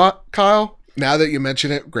what I want, Kyle? Now that you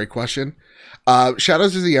mention it, great question.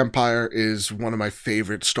 Shadows of the Empire is one of my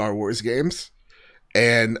favorite Star Wars games.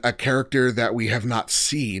 And a character that we have not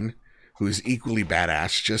seen who is equally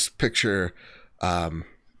badass. Just picture...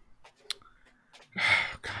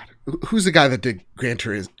 who's the guy that did Gran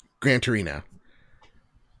Torino?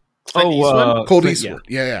 Cold Eastwood.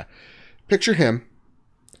 Yeah. Picture him,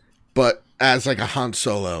 but as like a Han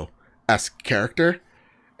Solo-esque character,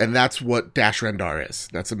 and that's what Dash Rendar is.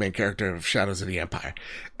 That's the main character of Shadows of the Empire,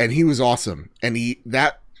 and he was awesome. And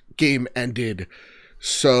that game ended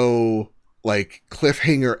so like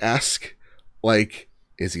cliffhanger-esque, like,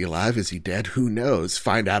 is he alive? Is he dead? Who knows?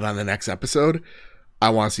 Find out on the next episode. I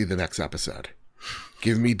want to see the next episode.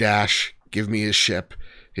 Give me Dash. Give me his ship.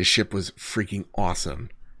 His ship was freaking awesome.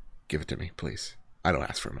 Give it to me, please. I don't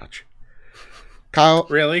ask for much. Kyle?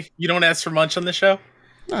 Really? You don't ask for much on the show?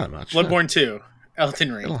 Not much. Bloodborne 2.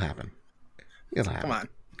 Elden Ring. It'll happen. Come on.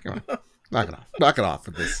 Knock it off. Knock it off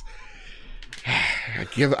with this.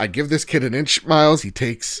 I give this kid an inch, Miles. He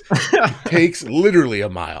takes literally a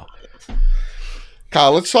mile.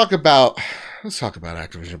 Kyle, let's talk about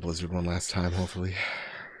Activision Blizzard one last time, hopefully.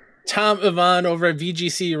 Tom Ivan over at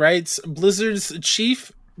VGC writes, Blizzard's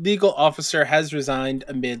chief legal officer has resigned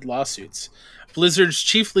amid lawsuits. Blizzard's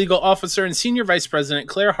chief legal officer and senior vice president,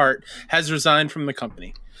 Claire Hart, has resigned from the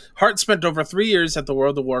company. Hart spent over 3 years at the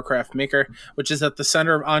World of Warcraft maker, which is at the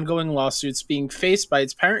center of ongoing lawsuits being faced by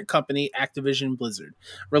its parent company, Activision Blizzard,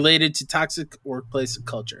 related to toxic workplace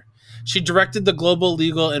culture. She directed the global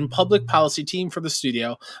legal and public policy team for the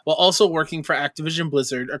studio, while also working for Activision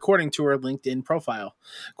Blizzard, according to her LinkedIn profile.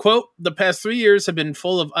 Quote, the past 3 years have been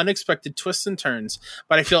full of unexpected twists and turns,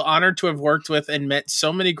 but I feel honored to have worked with and met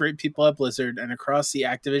so many great people at Blizzard and across the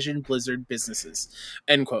Activision Blizzard businesses.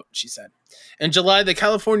 End quote, she said. In July, the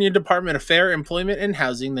California Department of Fair Employment and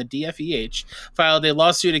Housing, the DFEH, filed a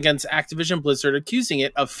lawsuit against Activision Blizzard accusing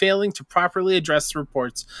it of failing to properly address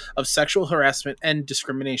reports of sexual harassment and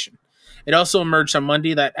discrimination. It also emerged on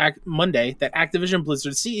Monday that Activision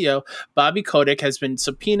Blizzard CEO Bobby Kotick has been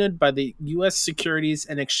subpoenaed by the U.S. Securities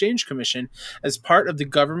and Exchange Commission as part of the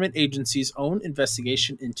government agency's own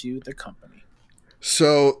investigation into the company.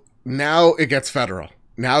 So now it gets federal.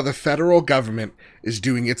 Now the federal government is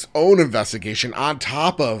doing its own investigation on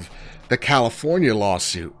top of the California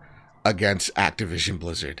lawsuit against Activision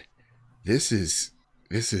Blizzard. This is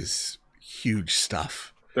huge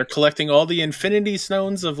stuff. They're collecting all the Infinity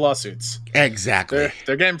Stones of lawsuits. Exactly.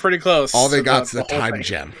 They're getting pretty close. All they got is the time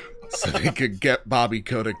gem, so they could get Bobby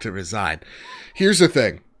Kotick to resign. Here's the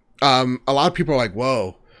thing. A lot of people are like,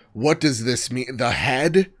 whoa, what does this mean? The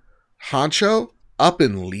head honcho up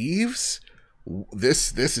and leaves?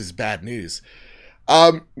 This is bad news.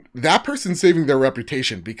 That person's saving their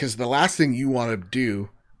reputation, because the last thing you want to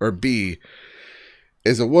do or be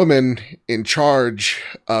is a woman in charge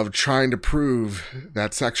of trying to prove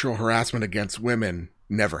that sexual harassment against women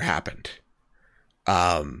never happened.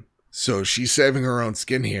 So she's saving her own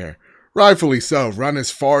skin here. Rightfully so. Run as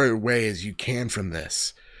far away as you can from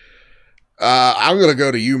this. I'm going to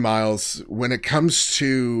go to you, Miles. When it comes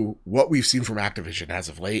to what we've seen from Activision as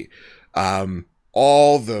of late,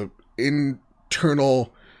 all the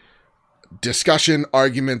internal discussion,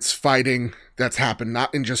 arguments, fighting that's happened,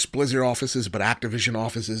 not in just Blizzard offices, but Activision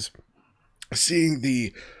offices, seeing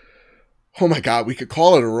the, oh my God, we could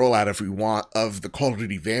call it a rollout if we want, of the Call of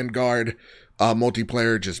Duty Vanguard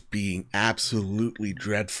multiplayer just being absolutely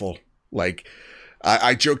dreadful. Like,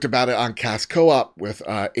 I joked about it on Cast Co-op with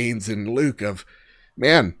Ains and Luke of,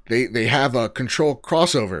 man, they have a Control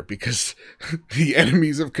crossover because the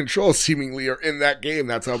enemies of Control seemingly are in that game.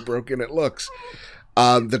 That's how broken it looks.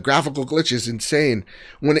 The graphical glitch is insane.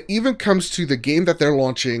 When it even comes to the game that they're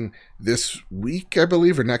launching this week, I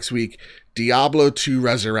believe, or next week, Diablo 2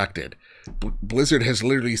 Resurrected, Blizzard has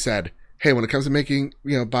literally said, hey, when it comes to making,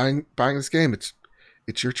 buying this game, it's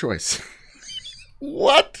your choice.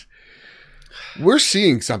 What? We're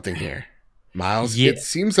seeing something here, Miles. Yeah. It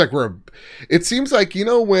seems like when,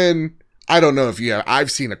 I don't know if you have, I've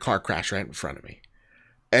seen a car crash right in front of me.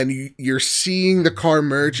 And you're seeing the car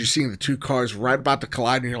merge, you're seeing the two cars right about to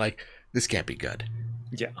collide, and you're like, this can't be good.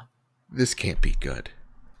 Yeah. This can't be good.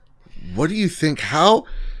 What do you think?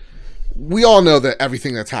 We all know that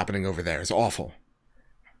everything that's happening over there is awful.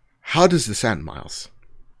 How does this end, Miles?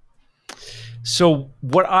 So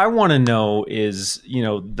what I want to know is,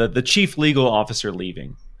 the chief legal officer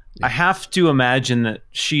leaving. Yeah. I have to imagine that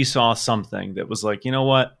she saw something that was like, you know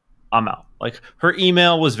what? I'm out. Like, her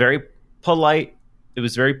email was very polite. It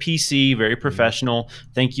was very PC, very professional.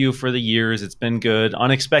 Thank you for the years. It's been good.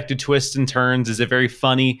 Unexpected twists and turns is a very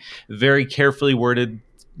funny, very carefully worded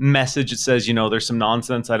message. It says, there's some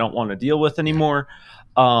nonsense I don't want to deal with anymore.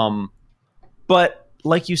 But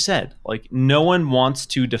like you said, no one wants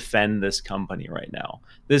to defend this company right now.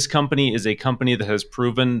 This company is a company that has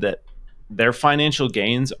proven that their financial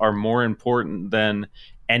gains are more important than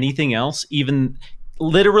anything else, even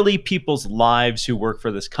literally people's lives who work for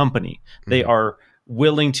this company. They are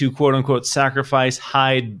willing to, quote unquote, sacrifice,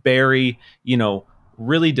 hide, bury,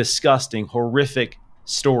 really disgusting, horrific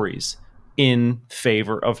stories in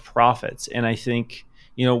favor of profits. And I think,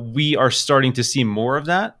 we are starting to see more of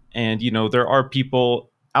that. And, there are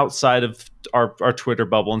people outside of our Twitter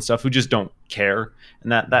bubble and stuff who just don't care,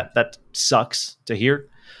 and that sucks to hear.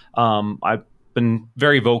 I've been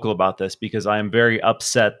very vocal about this because I am very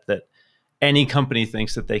upset that any company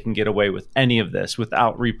thinks that they can get away with any of this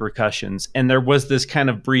without repercussions. And there was this kind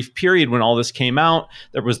of brief period when all this came out,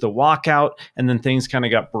 there was the walkout, and then things kind of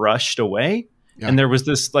got brushed away. Yeah. And there was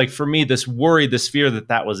this, like, for me, this worry, this fear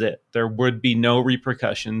that was it. There would be no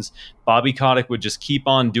repercussions. Bobby Kotick would just keep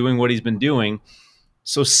on doing what he's been doing.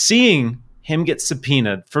 So seeing him get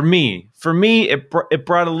subpoenaed, for me, it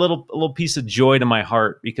brought a little piece of joy to my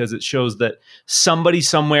heart, because it shows that somebody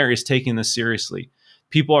somewhere is taking this seriously.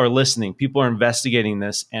 People are listening. People are investigating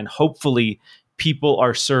this, and hopefully people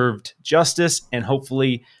are served justice, and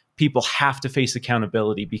hopefully people have to face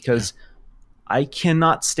accountability, because I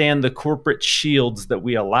cannot stand the corporate shields that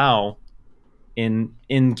we allow in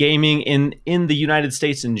gaming in the United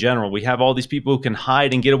States in general. We have all these people who can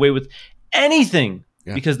hide and get away with anything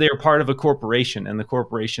because they are part of a corporation, and the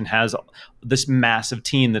corporation has this massive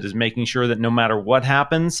team that is making sure that no matter what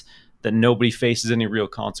happens, that nobody faces any real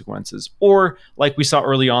consequences. Or like we saw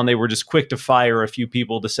early on, they were just quick to fire a few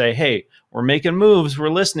people to say, hey, we're making moves, we're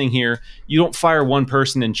listening here. You don't fire one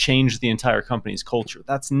person and change the entire company's culture.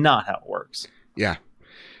 That's not how it works. Yeah,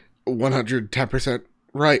 110%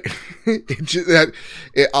 right.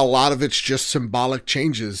 A lot of it's just symbolic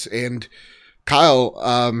changes. And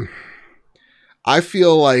Kyle, I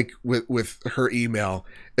feel like with her email,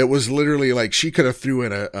 it was literally like she could have threw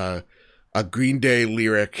in a Green Day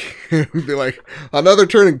lyric, be like, another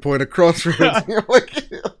turning point, a crossroads.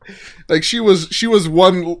 like she was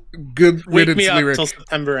one good riddance lyric. Wake me up till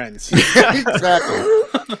September ends.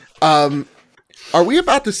 Exactly. Are we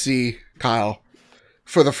about to see, Kyle,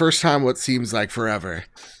 for the first time, what seems like forever,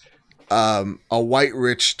 a white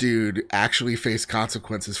rich dude actually face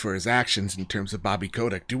consequences for his actions in terms of Bobby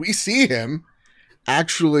Kotick? Do we see him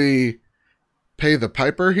actually pay the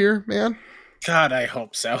piper here, man? God, I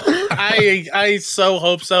hope so. I so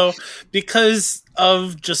hope so, because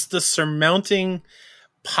of just the surmounting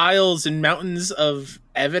piles and mountains of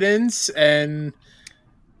evidence and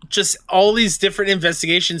just all these different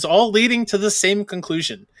investigations, all leading to the same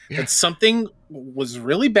conclusion. That something was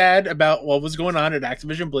really bad about what was going on at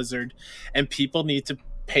Activision Blizzard, and people need to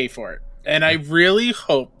pay for it. And I really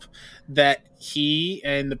hope that he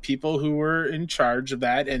and the people who were in charge of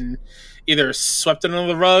that and either swept it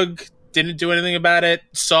under the rug, didn't do anything about it,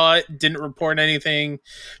 saw it, didn't report anything,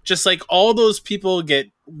 just like all those people get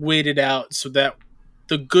weighted out so that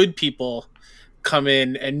the good people come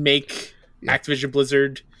in and make Activision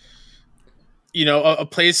Blizzard, a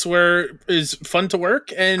place where is fun to work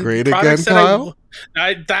and great again, Kyle.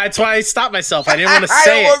 That's why I stopped myself. I didn't want to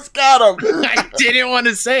say I almost got him. I didn't want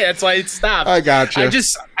to say it. That's why I stopped. I got you.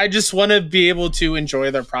 I just want to be able to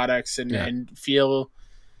enjoy their products and feel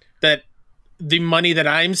that the money that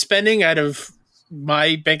I'm spending out of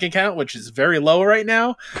my bank account, which is very low right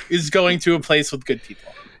now, is going to a place with good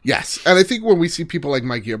people. Yes. And I think when we see people like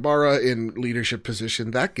Mike Ybarra in leadership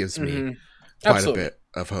position, that gives me quite a bit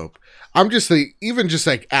of hope. I'm just even just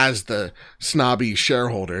like as the snobby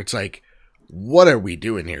shareholder, it's like, what are we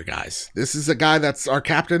doing here, guys? This is a guy that's our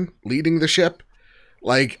captain leading the ship.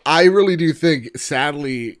 Like, I really do think,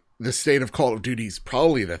 sadly, the state of Call of Duty is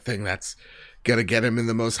probably the thing that's going to get him in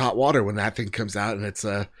the most hot water when that thing comes out and it's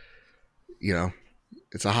a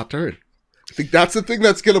hot turd. I think that's the thing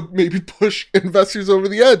that's going to maybe push investors over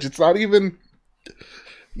the edge. It's not even,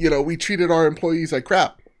 we treated our employees like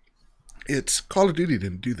crap. It's Call of Duty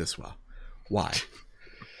didn't do this well. Why?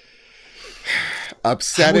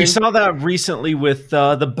 Upsetting. We saw that recently with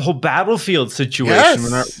the whole Battlefield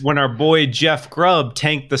situation when our boy Jeff Grubb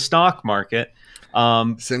tanked the stock market.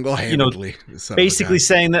 Single-handedly. Basically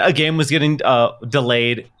saying that a game was getting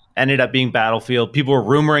delayed, ended up being Battlefield. People were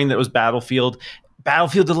rumoring that it was Battlefield.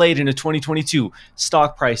 Battlefield delayed into 2022.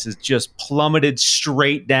 Stock prices just plummeted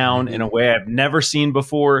straight down in a way I've never seen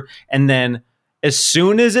before. And then as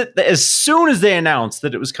soon as they announced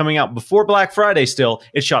that it was coming out before Black Friday still,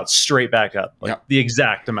 it shot straight back up, the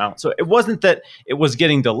exact amount. So it wasn't that it was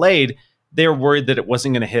getting delayed. They were worried that it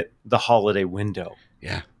wasn't going to hit the holiday window.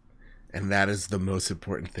 Yeah. And that is the most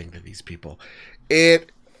important thing to these people.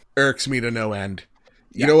 It irks me to no end.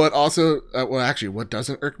 You know what also, what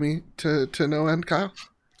doesn't irk me to no end, Kyle?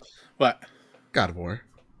 What? God of War.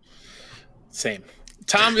 Same.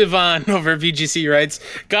 Tom Ivan over VGC writes,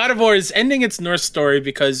 God of War is ending its Norse story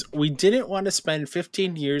because we didn't want to spend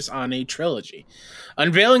 15 years on a trilogy.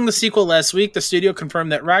 Unveiling the sequel last week, the studio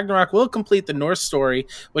confirmed that Ragnarok will complete the Norse story,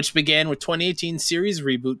 which began with 2018 series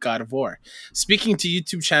reboot God of War. Speaking to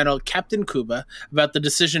YouTube channel Captain Kuba about the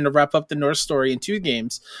decision to wrap up the Norse story in 2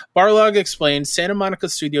 games, Barlog explained Santa Monica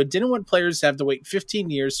Studio didn't want players to have to wait 15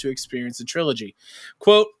 years to experience the trilogy.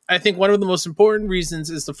 Quote, I think one of the most important reasons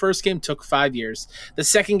is the first game took 5 years. The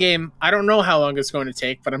second game, I don't know how long it's going to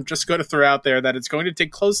take, but I'm just going to throw out there that it's going to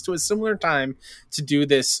take close to a similar time to do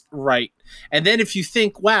this right. And then if you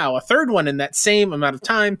think, wow, a third one in that same amount of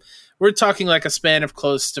time, we're talking like a span of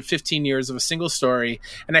close to 15 years of a single story.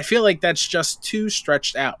 And I feel like that's just too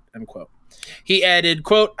stretched out, unquote. He added,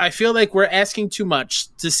 quote, I feel like we're asking too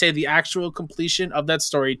much to say the actual completion of that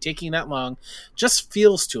story taking that long just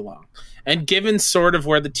feels too long. And given sort of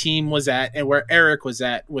where the team was at and where Eric was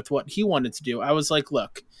at with what he wanted to do, I was like,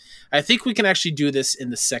 look, I think we can actually do this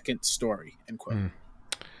in the second story, end quote.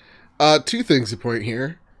 2 things to point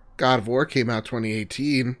here. God of War came out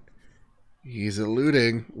 2018. He's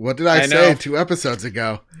alluding. What did I say 2 episodes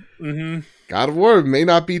ago? Mm-hmm. God of War may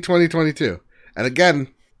not be 2022. And again,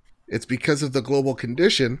 it's because of the global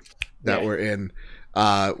condition that we're in,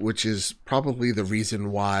 which is probably the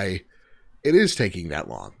reason why it is taking that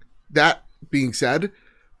long. That being said,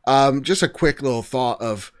 just a quick little thought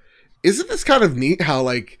of, isn't this kind of neat how,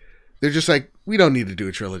 like, they're just like, we don't need to do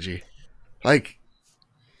a trilogy. Like,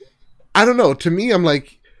 I don't know. To me, I'm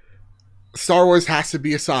like, Star Wars has to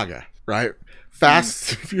be a saga, right?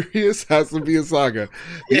 Fast and Furious has to be a saga.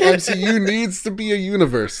 The MCU needs to be a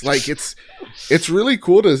universe. Like, it's really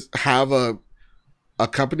cool to have a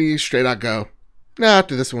company straight out go, nah,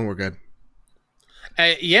 after this one, we're good.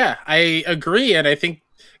 Yeah, I agree. And I think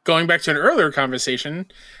going back to an earlier conversation,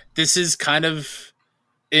 this is kind of,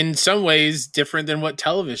 in some ways, different than what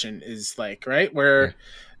television is like, right? Where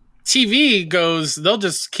TV goes, they'll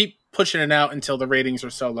just keep pushing it out until the ratings are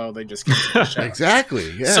so low they just keep pushing it out. Exactly.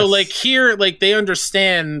 Yes. So like here, like they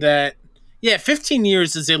understand that 15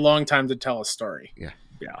 years is a long time to tell a story. Yeah.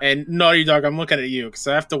 And Naughty Dog, I'm looking at you because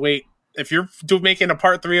I have to wait. If you're making a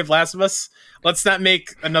part 3 of Last of Us, let's not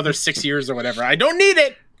make another 6 years or whatever. I don't need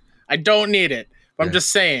it. But I'm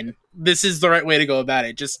just saying this is the right way to go about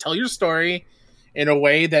it. Just tell your story in a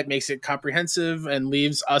way that makes it comprehensive and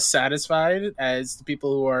leaves us satisfied as the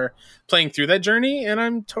people who are playing through that journey, and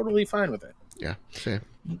I'm totally fine with it. Yeah, same.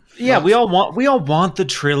 Yeah, we all want the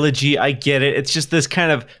trilogy. I get it. It's just this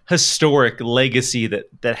kind of historic legacy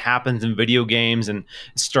that happens in video games and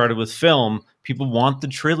it started with film. People want the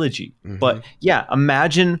trilogy. Mm-hmm. But yeah,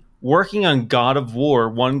 imagine working on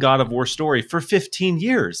one God of War story for 15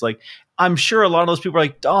 years. Like, I'm sure a lot of those people are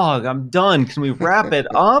like, dog, I'm done. Can we wrap it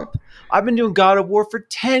up? I've been doing God of War for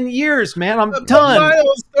 10 years, man. I'm done.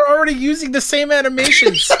 Miles, they're already using the same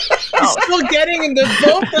animations. You're still getting them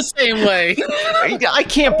both the same way. I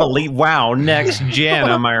can't believe, wow, next gen,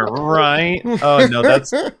 am I right? Oh, no,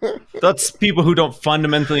 that's people who don't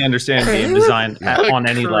fundamentally understand game design on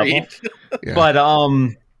any level. Yeah.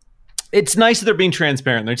 But it's nice that they're being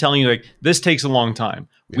transparent. They're telling you, like, this takes a long time.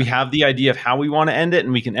 Yeah. We have the idea of how we want to end it,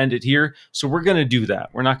 and we can end it here. So we're going to do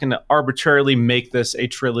that. We're not going to arbitrarily make this a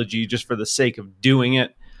trilogy just for the sake of doing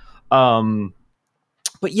it.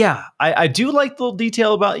 But yeah, I do like the little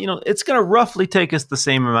detail about, it's going to roughly take us the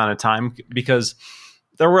same amount of time because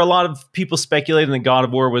there were a lot of people speculating that God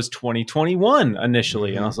of War was 2021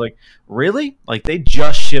 initially. Mm-hmm. And I was like, really? Like, they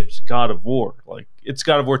just shipped God of War. Like, it's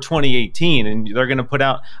God of War 2018, and they're going to put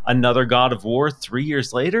out another God of War 3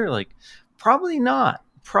 years later? Like, probably not.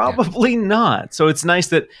 Probably not. So it's nice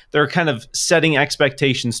that they're kind of setting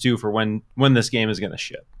expectations, too, for when this game is going to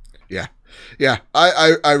ship. Yeah. Yeah.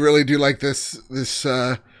 I really do like this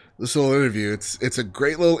little interview. It's a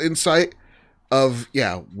great little insight of,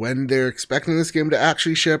 when they're expecting this game to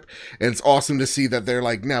actually ship. And it's awesome to see that they're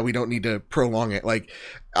like, no, we don't need to prolong it. Like,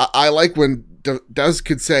 I like when Does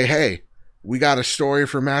could say, hey, we got a story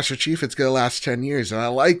for Master Chief. It's going to last 10 years. And I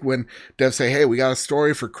like when devs say, hey, we got a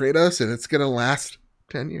story for Kratos and it's going to last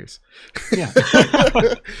 10 years. Yeah.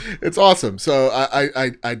 It's awesome. So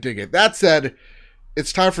I dig it. That said,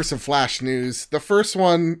 it's time for some flash news. The first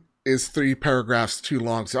one is 3 paragraphs too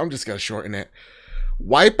long, so I'm just going to shorten it.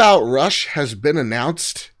 Wipeout Rush has been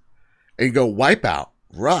announced. And you go, Wipeout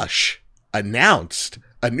Rush announced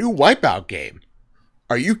a new Wipeout game.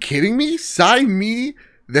 Are you kidding me? Sign me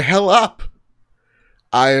the hell up.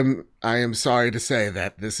 I am sorry to say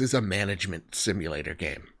that this is a management simulator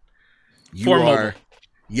game. You are,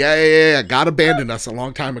 got abandoned us a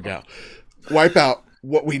long time ago. Wipeout,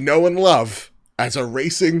 what we know and love as a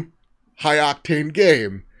racing high octane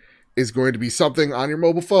game, is going to be something on your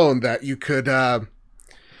mobile phone that you could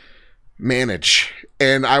manage.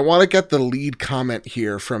 And I want to get the lead comment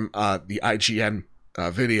here from the IGN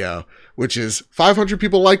video, which is 500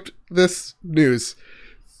 people liked this news,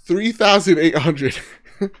 3,800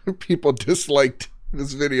 people disliked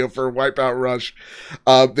this video for Wipeout Rush.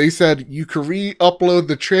 They said you can re-upload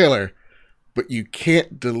the trailer, but you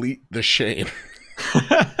can't delete the shame.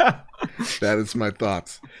 That is my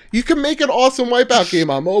thoughts. You can make an awesome Wipeout game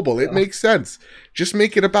on mobile. It makes sense. Just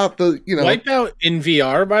make it about the, Wipeout in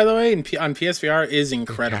VR, by the way, on PSVR is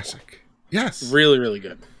incredible. Fantastic. Yes. Really, really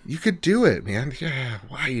good. You could do it, man. Yeah.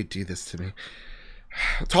 Why you do this to me?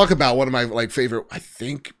 Talk about one of my favorite, I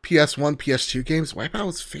think, PS1, PS2 games. Wipeout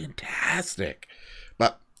was fantastic.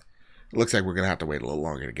 But it looks like we're going to have to wait a little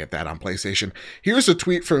longer to get that on PlayStation. Here's a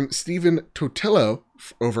tweet from Steven Totillo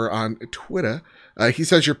over on Twitter. He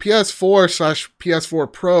says, your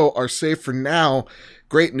PS4/PS4 Pro are safe for now.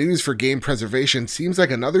 Great news for game preservation. Seems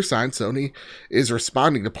like another sign Sony is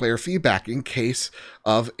responding to player feedback in case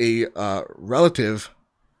of a relative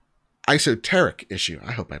esoteric issue.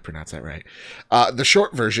 I hope I pronounced that right. The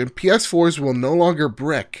short version, PS4s will no longer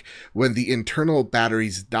brick when the internal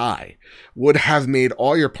batteries die. Would have made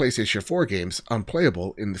all your PlayStation 4 games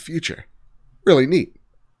unplayable in the future. Really neat.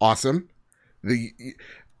 Awesome.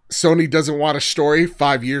 Sony doesn't want a story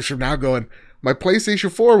 5 years from now going, my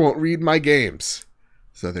PlayStation 4 won't read my games.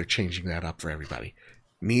 So they're changing that up for everybody.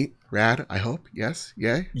 Neat, rad, I hope. Yes,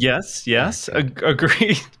 yay? Yes,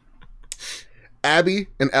 agreed. Abby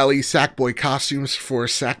and Ellie Sackboy costumes for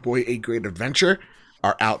Sackboy 8 Great Adventure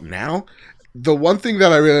are out now. The one thing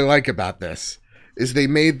that I really like about this is they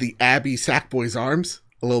made the Abby Sackboy's arms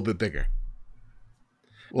a little bit bigger.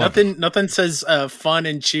 Nothing says fun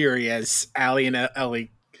and cheery as Allie and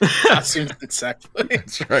Ellie costumes and Sackboy.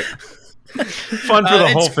 That's right. Fun for the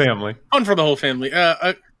whole family. Fun for the whole family.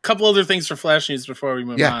 A couple other things for Flash News before we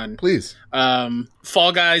move on. Yeah, please.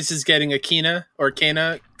 Fall Guys is getting a Kena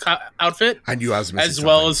outfit. I knew I was missing as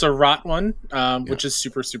well as a Rot one, which is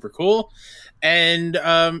super, super cool. And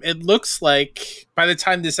it looks like by the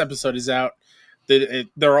time this episode is out,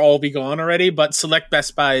 they'll all be gone already, but select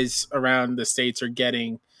Best Buys around the States are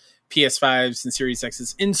getting PS5s and Series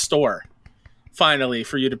X's in store. Finally,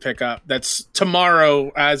 for you to pick up. That's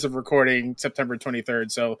tomorrow as of recording, September 23rd.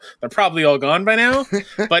 So they're probably all gone by now.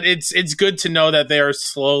 But it's good to know that they are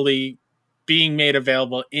slowly being made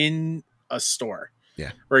available in a store.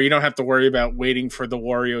 Yeah. Where you don't have to worry about waiting for the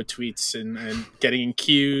Wario tweets and getting in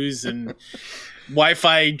queues and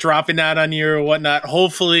Wi-Fi dropping out on you or whatnot.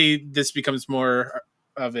 Hopefully this becomes more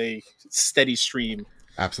of a steady stream.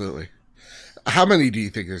 Absolutely. How many do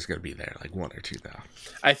you think there's going to be there? Like one or two, though?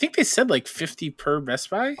 I think they said like 50 per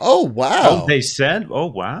Best Buy. Oh, wow. Oh, they said? Oh,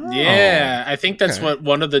 wow. Yeah, I think that's what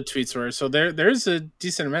one of the tweets were. So there's a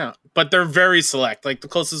decent amount. But they're very select. Like the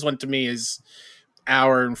closest one to me is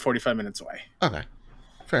hour and 45 minutes away. Okay.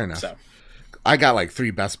 Fair enough. So I got like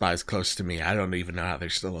 3 Best Buys close to me. I don't even know how they're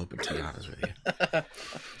still open, to be honest with you.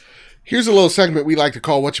 Here's a little segment we like to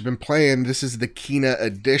call What You've Been Playing. This is the Kena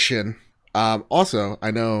edition. Also, I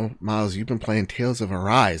know, Miles, you've been playing Tales of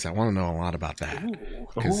Arise. I want to know a lot about that.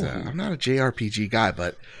 Because I'm not a JRPG guy,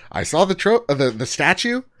 but I saw the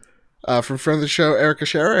statue from friend of the show, Erica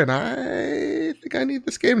Scherer, and I think I need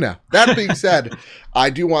this game now. That being said, I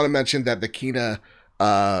do want to mention that the Kena,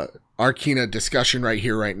 our Kena discussion right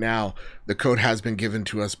here, right now, the code has been given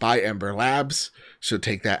to us by Ember Labs, so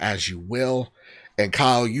take that as you will. And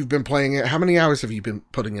Kyle, you've been playing it. How many hours have you been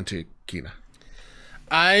putting into Kena?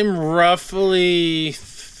 I'm roughly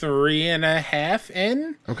 3.5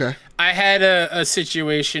 in. Okay. I had a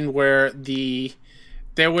situation where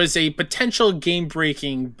there was a potential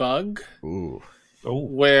game-breaking bug. Ooh.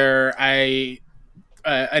 Where an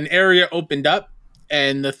area opened up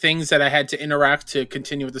and the things that I had to interact to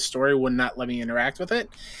continue with the story would not let me interact with it.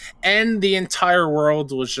 And the entire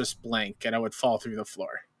world was just blank and I would fall through the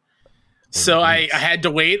floor. So I had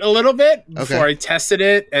to wait a little bit before I tested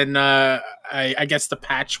it, and I guess the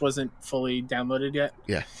patch wasn't fully downloaded yet.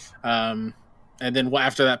 Yeah. And then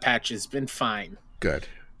after that patch, it's been fine. Good.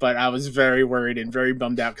 But I was very worried and very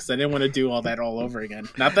bummed out because I didn't want to do all that all over again.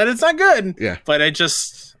 Not that it's not good. Yeah. But I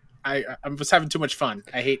was having too much fun.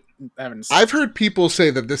 I hate having. I've heard people say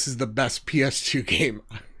that this is the best PS2 game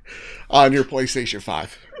on your PlayStation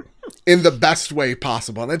 5 in the best way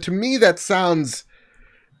possible, and to me that sounds.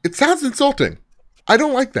 It sounds insulting. I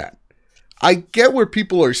don't like that. I get where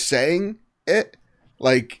people are saying it.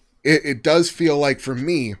 Like, it does feel like, for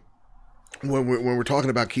me, when we're talking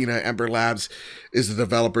about Kena, Ember Labs is the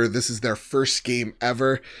developer. This is their first game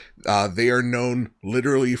ever. They are known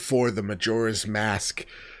literally for the Majora's Mask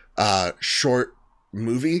short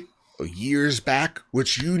movie, years back,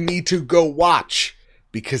 which you need to go watch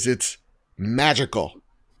because it's magical.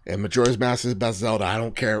 And Majora's Mask is the best Zelda. I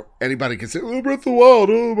don't care. Anybody can say, oh, Breath of the Wild.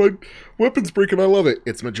 Oh, my weapon's breaking. I love it.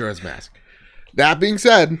 It's Majora's Mask. That being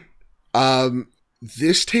said,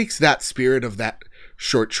 this takes that spirit of that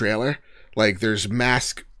short trailer. Like, there's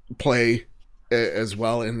mask play as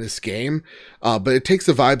well in this game. But it takes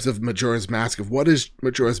the vibes of Majora's Mask, of what is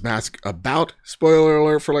Majora's Mask about. Spoiler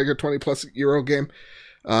alert for like a 20-plus-year-old game.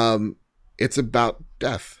 It's about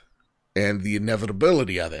death and the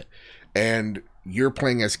inevitability of it. And you're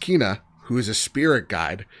playing as Kina, who is a spirit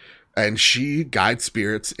guide, and she guides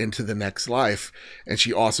spirits into the next life. And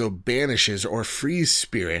she also banishes or frees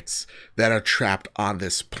spirits that are trapped on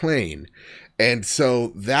this plane. And so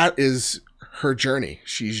that is her journey.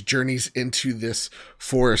 She journeys into this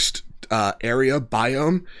forest area,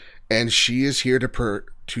 biome, and she is here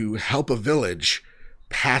to help a village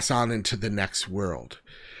pass on into the next world.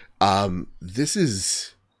 This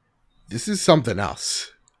is something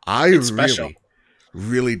else. It's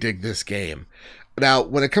really dig this game. Now,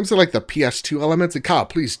 when it comes to like the PS2 elements, and Kyle,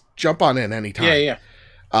 please jump on in anytime. Yeah.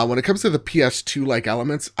 When it comes to the PS2 like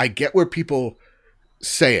elements, I get where people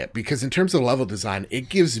say it, because in terms of level design, it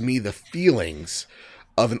gives me the feelings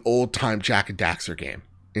of an old time Jak and Daxter game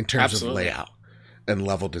in terms of layout and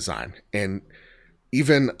level design, and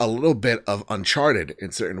even a little bit of Uncharted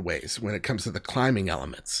in certain ways when it comes to the climbing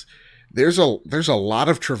elements. There's a lot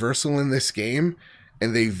of traversal in this game,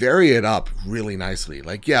 and they vary it up really nicely.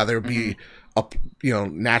 Like, yeah, there'll be a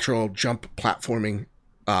natural jump platforming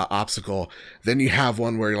obstacle. Then you have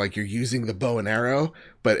one where like you're using the bow and arrow,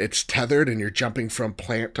 but it's tethered and you're jumping from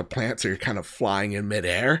plant to plant, so you're kind of flying in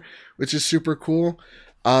midair, which is super cool.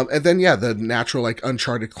 And then the natural like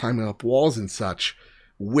Uncharted climbing up walls and such,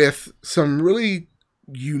 with some really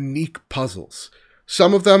unique puzzles.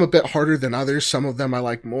 Some of them a bit harder than others. Some of them I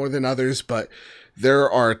like more than others, but there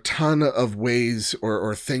are a ton of ways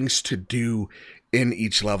or things to do in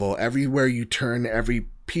each level. Everywhere you turn, every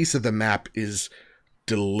piece of the map is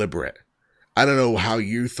deliberate. I don't know how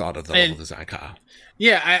you thought of the level design, Kyle.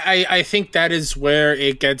 Yeah, I think that is where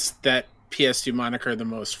it gets that PS2 moniker the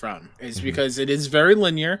most from, is because it is very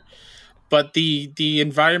linear, but the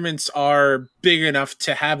environments are big enough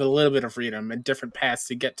to have a little bit of freedom and different paths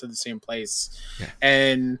to get to the same place. Yeah.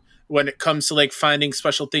 And when it comes to like finding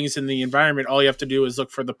special things in the environment, all you have to do is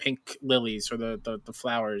look for the pink lilies or the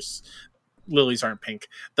flowers. Lilies aren't pink.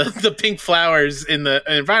 The pink flowers in the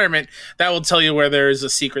environment, that will tell you where there is a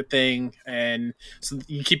secret thing, and so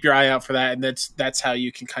you keep your eye out for that, and that's how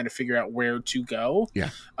you can kind of figure out where to go.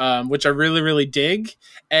 Yeah. Which I really, really dig.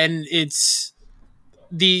 And it's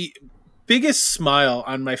the biggest smile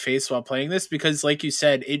on my face while playing this, because like you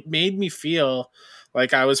said, it made me feel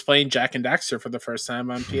like I was playing Jak and Daxter for the first time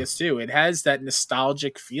on PS2. It has that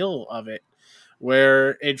nostalgic feel of it,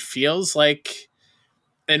 where it feels like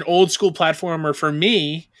an old school platformer for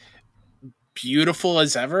me, beautiful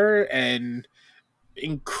as ever, and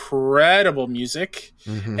incredible music,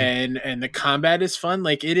 and the combat is fun.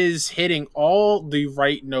 Like, it is hitting all the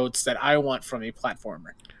right notes that I want from a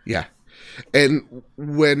platformer. Yeah. And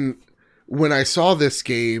when I saw this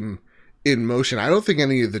game in motion, I don't think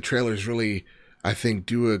any of the trailers really, I think,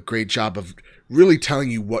 do a great job of really telling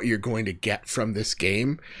you what you're going to get from this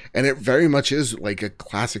game. And it very much is like a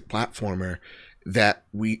classic platformer that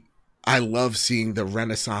I love seeing the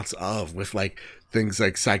renaissance of, with like things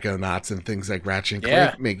like Psychonauts and things like Ratchet and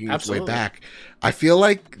Clank making its way back. I feel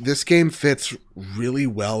like this game fits really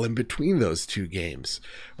well in between those two games,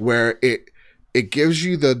 where it gives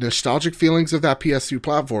you the nostalgic feelings of that PS2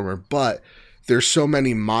 platformer, but there's so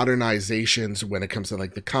many modernizations when it comes to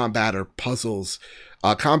like the combat or puzzles,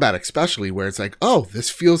 combat especially, where it's like, oh, this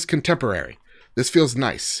feels contemporary. This feels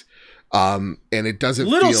nice. And it doesn't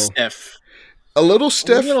feel stiff. A little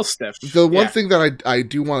stiff. The one Yeah. thing that I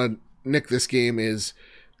do want to nick this game is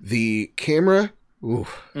the camera. Ooh.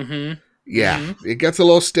 Yeah, it gets a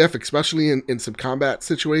little stiff, especially in some combat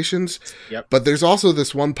situations. Yep. But there's also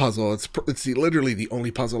this one puzzle. It's literally the only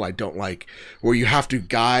puzzle I don't like, where you have to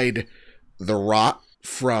guide the rot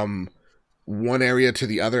from one area to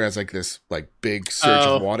the other as like this like big surge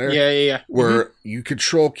of water. Yeah. Where you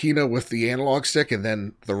control Kina with the analog stick and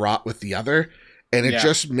then the rot with the other, and it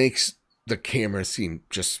just makes the camera seem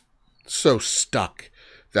just so stuck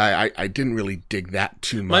that I didn't really dig that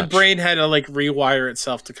too much. My brain had to like rewire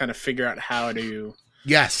itself to kind of figure out how to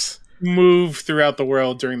move throughout the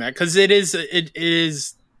world during that, because it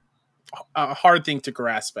is a hard thing to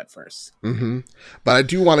grasp at first. But I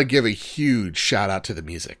do want to give a huge shout out to the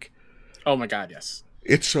music. Oh my god, yes,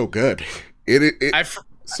 it's so good.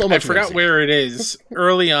 So much. I forgot where it is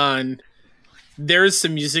early on. there's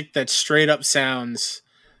some music that straight up sounds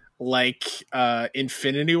like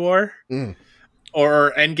Infinity War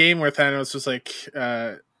or Endgame, where Thanos was like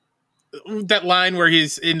that line where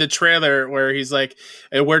he's in the trailer where he's like,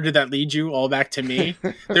 where did that lead you? All back to me.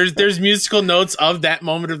 There's musical notes of that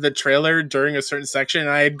moment of the trailer during a certain section, and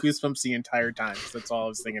I had goosebumps the entire time. So that's all I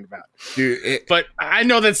was thinking about. Dude, but I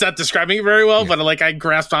know that's not describing it very well, but like I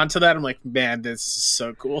grasped onto that. I'm like, man, this is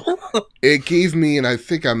so cool. It gave me, and I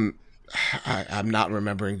think I'm not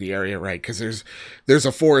remembering the area right, because there's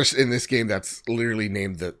a forest in this game that's literally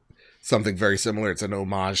named something very similar. It's an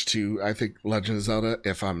homage to, I think, Legend of Zelda,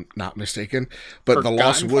 if I'm not mistaken. But Forgotten the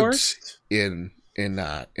Lost Woods Forest? in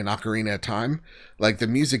Ocarina of Time, like the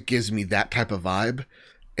music gives me that type of vibe,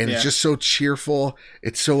 and it's just so cheerful.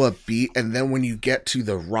 It's so upbeat, and then when you get to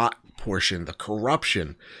the rot portion, the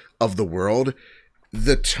corruption of the world,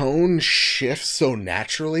 the tone shifts so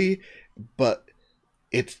naturally, but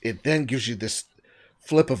it then gives you this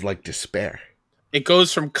flip of like despair. It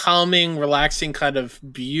goes from calming, relaxing, kind of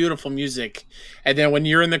beautiful music, and then when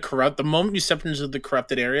you're in the moment you step into the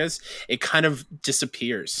corrupted areas, it kind of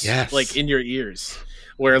disappears, like in your ears,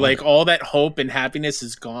 where like all that hope and happiness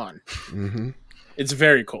is gone. Mm-hmm. It's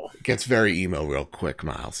very cool. It gets very emo real quick,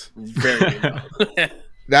 Miles. Very emo.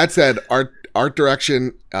 That said, art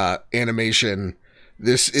direction, animation.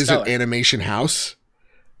 This is an animation house,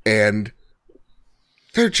 and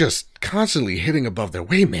they're just constantly hitting above their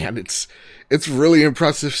weight, man. It's really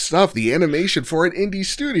impressive stuff. The animation for an indie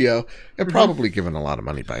studio, and probably given a lot of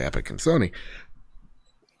money by Epic and Sony,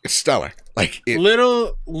 it's stellar. Like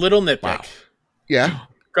little nitpick. Wow. Yeah.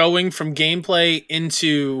 Going from gameplay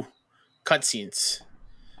into cutscenes,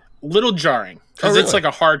 little jarring because it's like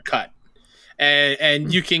a hard cut,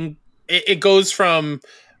 and you can it goes from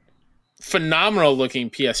phenomenal looking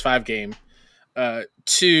PS5 game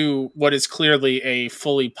to what is clearly a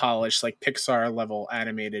fully polished, like Pixar level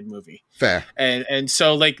animated movie. Fair. And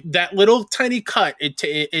so like that little tiny cut,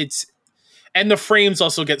 it's and the frames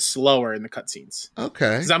also get slower in the cutscenes.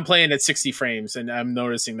 Okay. Because I'm playing at 60 frames and I'm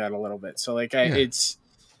noticing that a little bit. So like it's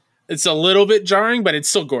a little bit jarring, but it's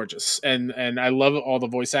still gorgeous. And I love all the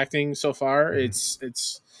voice acting so far. It's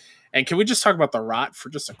and can we just talk about the rot for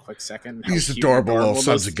just a quick second? These adorable little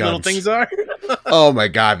sons of guns. Little things are. Oh my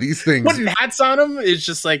god, these things. Putting hats on them is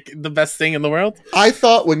just like the best thing in the world. I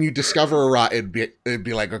thought when you discover a rot, it'd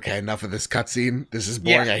be like, okay, enough of this cutscene. This is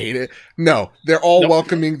boring. I hate it. No, they're all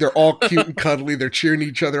welcoming. They're all cute and cuddly. They're cheering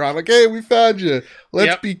each other on, like, hey, we found you.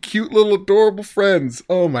 Let's be cute little adorable friends.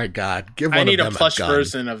 Oh my god, give one of them a gun. I need a plush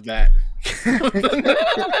version of that.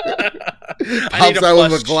 Pops out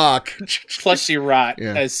with a Glock. Plushy rot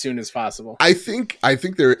as soon as possible. I think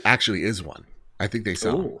there actually is one. I think they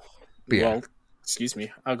sell them. Well, excuse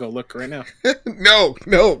me. I'll go look right now. No,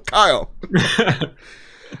 Kyle.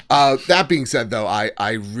 That being said, though,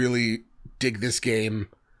 I really dig this game.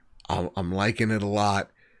 I'm liking it a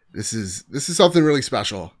lot. This is something really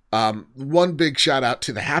special. One big shout out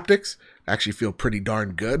to the haptics. I actually feel pretty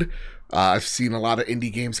darn good. I've seen a lot of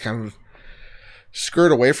indie games kind of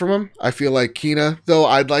skirt away from them. I feel like Kena, though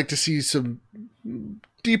I'd like to see some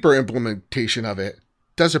deeper implementation of it,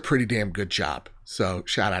 does a pretty damn good job. So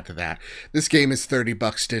shout out to that. This game is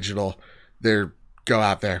 $30 digital. Go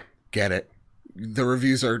out there, get it. The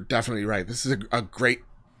reviews are definitely right. This is a great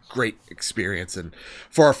experience, and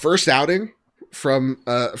for our first outing from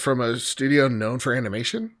a studio known for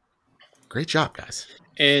animation, great job, guys.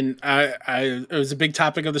 And it was a big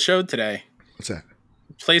topic of the show today. What's that?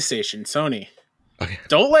 PlayStation, Sony. Okay.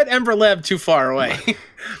 Don't let Ember Lab too far away.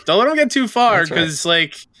 Don't let them get too far, because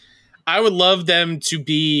like I would love them to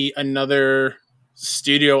be another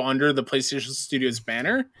studio under the PlayStation Studios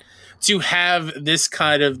banner to have this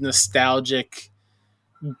kind of nostalgic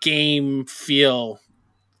game feel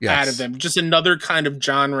out of them. Just another kind of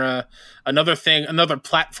genre, another thing, another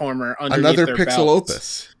platformer underneath another their pixel belts.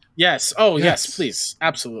 Opus. Yes. Oh, yes, please.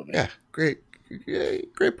 Absolutely. Yeah, great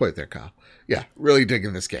point there, Kyle. Yeah, really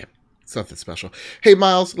digging this game. Something special. Hey,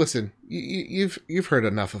 Miles, listen, you've heard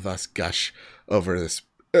enough of us gush over this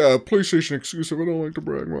PlayStation exclusive. I don't like to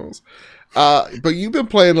brag, Miles. But you've been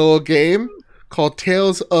playing a little game called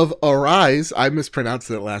Tales of Arise. I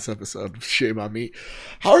mispronounced it last episode. Shame on me.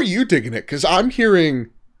 How are you digging it? Because I'm hearing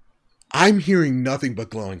nothing but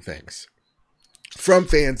glowing things from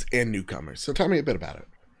fans and newcomers. So tell me a bit about it.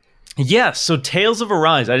 Yeah, so Tales of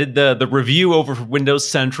Arise. I did the review over for Windows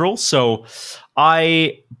Central, so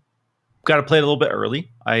I got to play it a little bit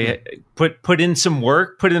early. I put in some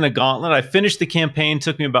work, put in a gauntlet. I finished the campaign.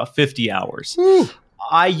 Took me about 50 hours.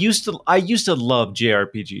 I used to love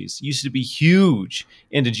JRPGs. Used to be huge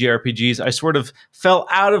into JRPGs. I sort of fell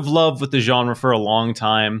out of love with the genre for a long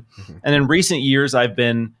time. And in recent years, I've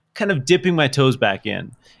been kind of dipping my toes back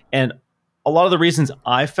in. And a lot of the reasons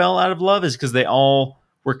I fell out of love is because they all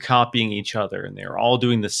were copying each other, and they were all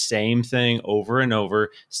doing the same thing over and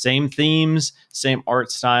over. Same themes, same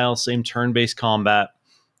art style, same turn-based combat.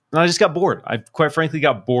 And I just got bored. I quite frankly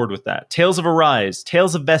got bored with that. Tales of Arise,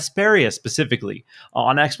 Tales of Vesperia specifically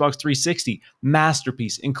on Xbox 360,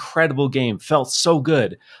 masterpiece, incredible game, felt so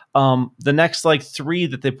good. The next like 3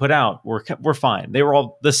 that they put out were fine. They were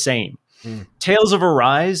all the same. Tales of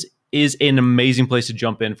Arise is an amazing place to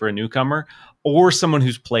jump in for a newcomer or someone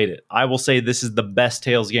who's played it. I will say this is the best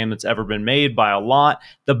Tales game that's ever been made by a lot.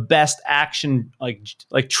 The best action, like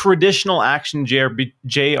traditional action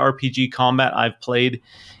JRPG combat I've played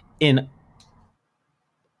in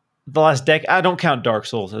the last decade. I don't count Dark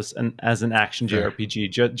Souls as an action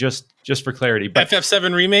JRPG, just for clarity. But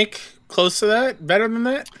FF7 Remake, close to that? Better than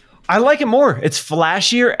that? I like it more. It's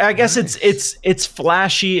flashier. I guess it's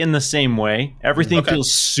flashy in the same way. Everything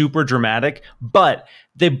feels super dramatic, but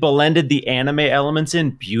they blended the anime elements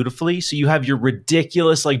in beautifully. So you have your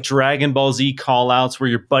ridiculous like Dragon Ball Z call-outs where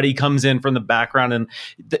your buddy comes in from the background and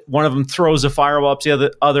one of them throws a fireball up to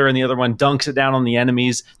the other and the other one dunks it down on the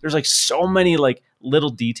enemies. There's like so many like little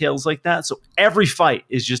details like that. So every fight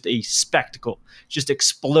is just a spectacle, just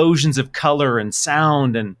explosions of color and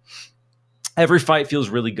sound, and every fight feels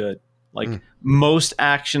really good. Like most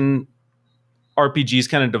action RPGs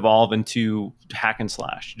kind of devolve into hack and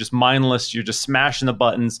slash, just mindless. You're just smashing the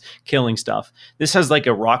buttons, killing stuff. This has like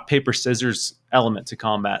a rock, paper, scissors element to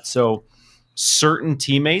combat. So certain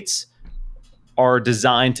teammates are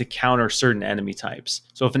designed to counter certain enemy types.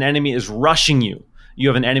 So if an enemy is rushing you, you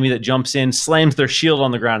have an enemy that jumps in, slams their shield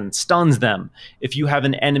on the ground and stuns them. If you have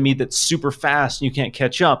an enemy that's super fast and you can't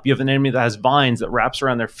catch up, you have an enemy that has vines that wraps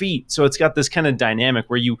around their feet. So it's got this kind of dynamic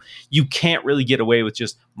where you can't really get away with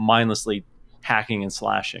just mindlessly hacking and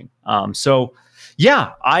slashing. So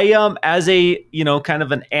yeah, I as a kind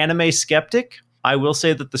of an anime skeptic, I will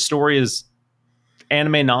say that the story is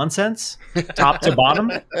anime nonsense, top to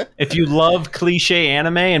bottom. If you love cliche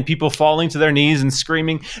anime and people falling to their knees and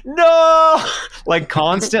screaming "No!" like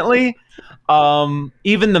constantly,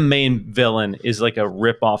 even the main villain is like a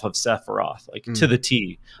ripoff of Sephiroth, like to the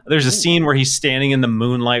T. There's a scene where he's standing in the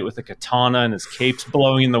moonlight with a katana and his cape's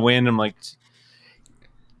blowing in the wind. I'm like,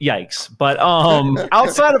 yikes. But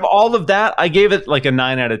outside of all of that, I gave it like a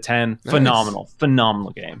 9 out of 10. Nice.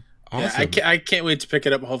 Phenomenal game. Awesome. Yeah, I can't wait to pick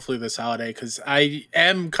it up hopefully this holiday, because I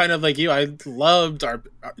am kind of like you. I loved our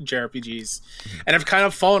JRPGs, and I've kind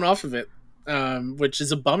of fallen off of it, which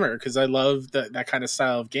is a bummer because I love that kind of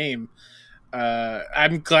style of game.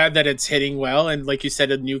 I'm glad that it's hitting well, and like you said,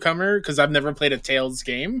 a newcomer, because I've never played a Tales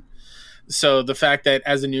game. So the fact that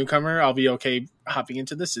as a newcomer, I'll be okay hopping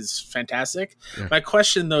into this is fantastic. Yeah. My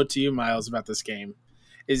question, though, to you, Miles, about this game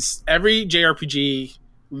is every JRPG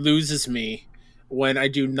loses me when I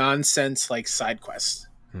do nonsense like side quests.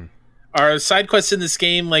 Are side quests in this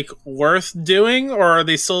game like worth doing, or are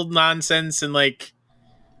they still nonsense and like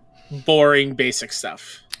boring basic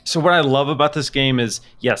stuff? So what I love about this game is,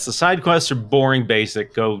 yes, the side quests are boring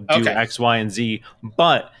basic, go do X, Y, and Z,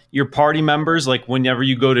 but your party members, like whenever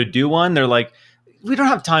you go to do one, they're like, we don't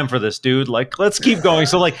have time for this, dude. Like, let's keep going.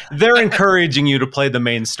 So like they're encouraging you to play the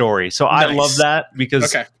main story. So nice. I love that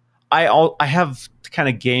because I have kind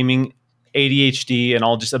of gaming ADHD, and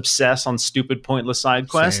I'll just obsess on stupid pointless side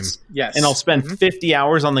quests. Same. Yes. And I'll spend 50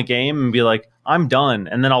 hours on the game and be like, I'm done.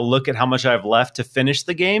 And then I'll look at how much I have left to finish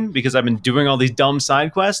the game because I've been doing all these dumb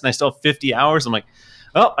side quests and I still have 50 hours. I'm like,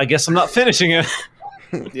 oh, I guess I'm not finishing it.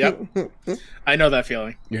 Yep. I know that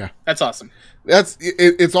feeling. Yeah. That's awesome.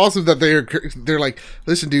 It's awesome that they're like,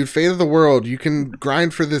 listen, dude, Fate of the World, you can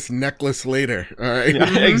grind for this necklace later. All right.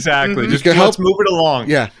 Yeah, exactly. Just help move it along.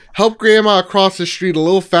 Yeah. Help grandma across the street a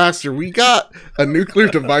little faster. We got a nuclear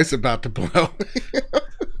device about to blow.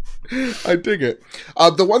 I dig it.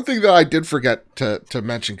 The one thing that I did forget to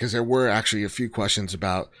mention, because there were actually a few questions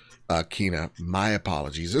about Kena. My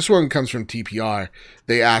apologies. This one comes from TPR.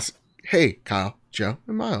 They asked, hey, Kyle, Joe,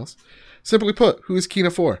 and Miles, simply put, who is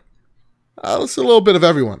Kena for? It's a little bit of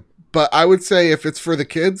everyone. But I would say if it's for the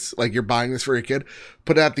kids, like you're buying this for your kid,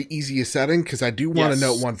 put it at the easiest setting, because I do want to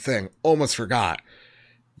note one thing. Almost forgot.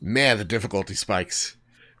 Man, the difficulty spikes.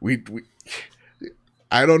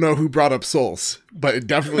 I don't know who brought up Souls, but it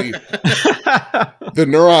definitely the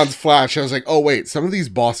neurons flash. I was like, oh wait, some of these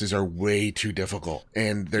bosses are way too difficult,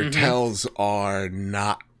 and their tells are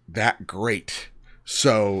not that great.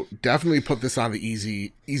 So definitely put this on the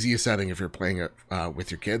easiest setting if you're playing it with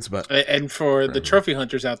your kids. And for the trophy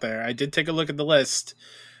hunters out there, I did take a look at the list.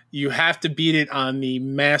 You have to beat it on the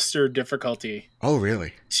master difficulty. Oh,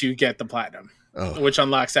 really? To get the platinum, which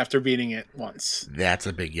unlocks after beating it once. That's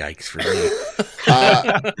a big yikes for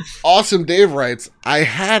me. Awesome Dave writes, I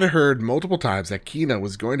had heard multiple times that Kena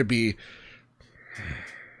was going to be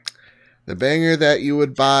the banger that you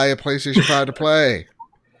would buy a PlayStation 5 to play.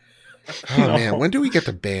 Oh, man. When do we get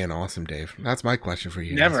to ban Awesome Dave? That's my question for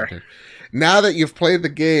you. Never. Now that you've played the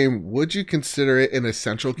game, would you consider it an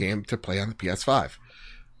essential game to play on the PS5?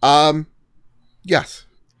 Yes.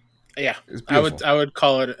 Yeah. I would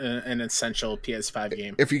call it an essential PS5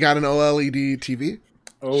 game. If you got an OLED TV,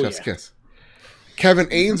 chef's yeah. kiss. Kevin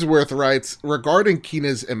Ainsworth writes, regarding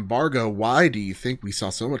Kena's embargo, why do you think we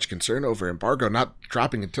saw so much concern over embargo not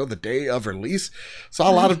dropping until the day of release?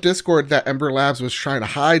 Saw a lot of Discord that Ember Labs was trying to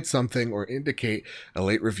hide something or indicate a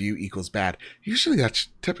late review equals bad. Usually that's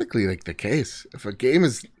typically like the case. Well,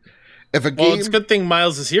 it's a good thing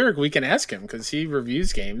Miles is here. We can ask him because he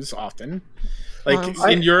reviews games often. Like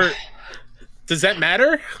does that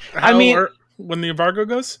matter? When the embargo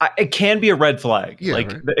goes? It can be a red flag. Yeah,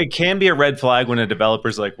 right? It can be a red flag when a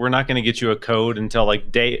developer's like, we're not going to get you a code until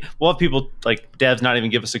we'll have people like devs not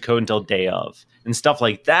even give us a code until day of. And stuff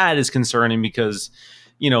like that is concerning because,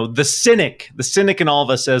 the cynic in all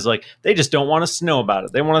of us says like, they just don't want us to know about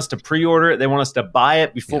it. They want us to pre-order it. They want us to buy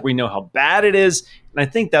it before we know how bad it is. And I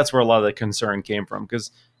think that's where a lot of the concern came from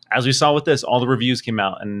because as we saw with this, all the reviews came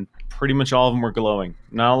out and pretty much all of them were glowing.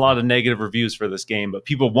 Not a lot of negative reviews for this game, but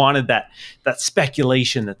people wanted that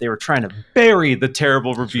speculation that they were trying to bury the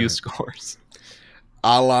terrible review scores.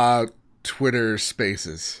 A la Twitter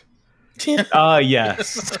Spaces.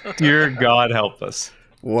 Yes. Dear God help us.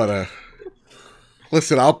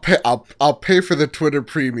 Listen, I'll pay for the Twitter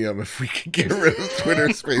premium if we can get rid of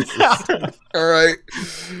Twitter Spaces. All right.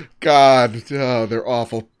 God, they're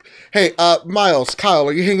awful. Hey, Miles, Kyle,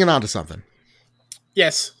 are you hanging on to something?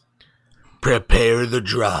 Yes. Prepare the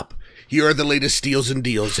drop. Here are the latest steals and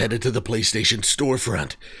deals headed to the PlayStation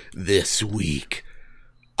storefront this week.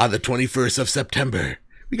 On the 21st of September,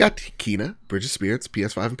 we got Kena, Bridge of Spirits,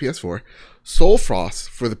 PS5 and PS4, Soul Frost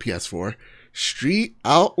for the PS4, Street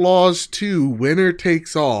Outlaws 2, Winner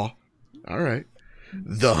Takes All. All right.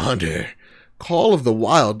 The Hunter, Call of the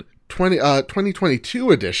Wild 2022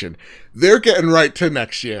 edition. They're getting right to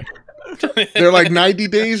next year. They're like 90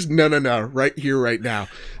 days? No. Right here, right now.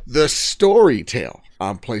 The Story Tale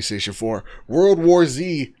on PlayStation 4. World War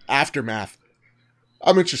Z Aftermath.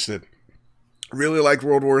 I'm interested. Really like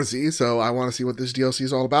World War Z, so I want to see what this DLC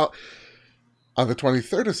is all about. On the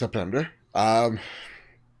 23rd of September,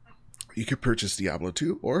 you could purchase Diablo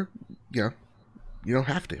 2, or, you don't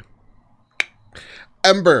have to.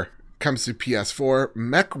 Ember comes to PS4,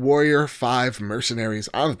 Mech Warrior 5 Mercenaries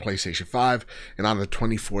on the PlayStation 5, and on the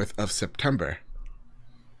 24th of September,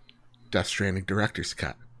 Death Stranding Director's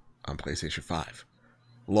Cut on PlayStation 5.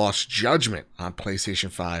 Lost Judgment on PlayStation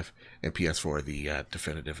 5 and PS4, the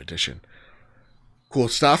Definitive Edition. Cool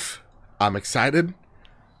stuff. I'm excited.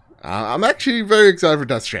 I'm actually very excited for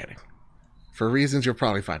Death Stranding. For reasons you'll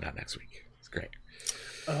probably find out next week. It's great.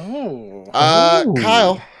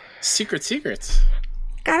 Kyle. Secrets.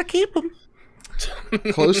 Gotta keep them.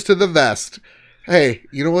 Close to the vest. Hey,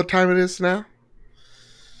 you know what time it is now?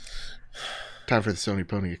 Time for the Sony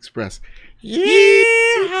Pony Express.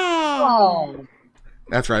 Yeah!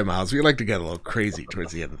 That's right, Miles. We like to get a little crazy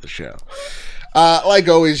towards the end of the show. Like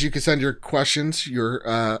always, you can send your questions,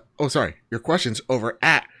 your questions over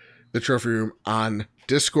at the Trophy Room on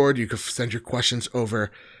Discord. You can send your questions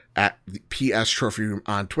over at the PS Trophy Room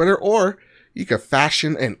on Twitter, or you can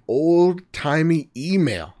fashion an old-timey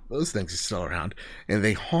email. Those things are still around, and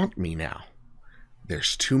they haunt me now.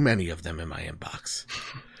 There's too many of them in my inbox.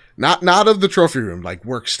 Not of the Trophy Room, like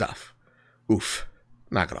work stuff. Oof.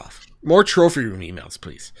 Knock it off. More Trophy Room emails,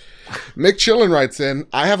 please. Mick Chillin writes in,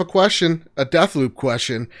 I have a question, a Deathloop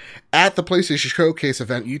question. At the PlayStation Showcase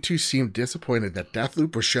event, you two seemed disappointed that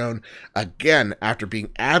Deathloop was shown again after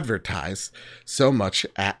being advertised so much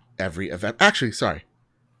at every event. Actually, sorry.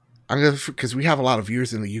 Because we have a lot of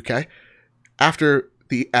viewers in the UK. After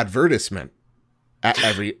the advertisement at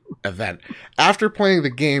every event, after playing the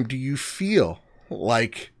game, do you feel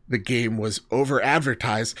like the game was over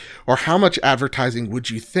advertised, or how much advertising would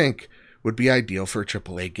you think would be ideal for a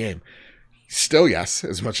AAA game? Still, yes,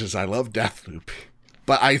 as much as I love Deathloop,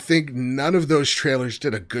 but I think none of those trailers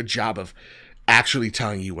did a good job of actually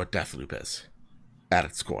telling you what Deathloop is at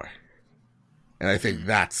its core. And I think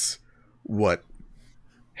that's what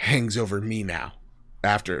hangs over me now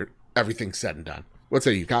after everything's said and done. What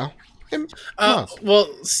say you, Kyle? Well,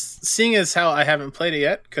 seeing as how I haven't played it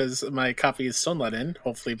yet because my copy is still not in,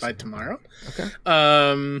 hopefully by tomorrow. Okay.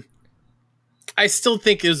 I still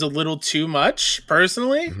think it was a little too much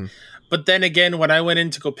personally, but then again, when I went in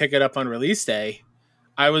to go pick it up on release day,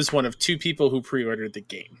 I was one of 2 people who pre-ordered the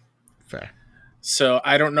game. Fair. So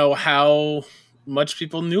I don't know how much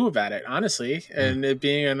people knew about it, honestly, and it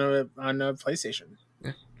being on a PlayStation.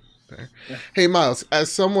 Yeah. Hey Miles, as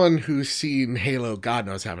someone who's seen Halo God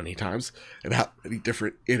knows how many times and how many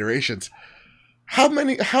different iterations, how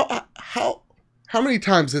many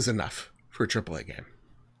times is enough for a AAA game?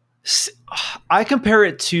 I compare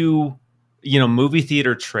it to, movie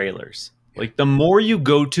theater trailers. Like the more you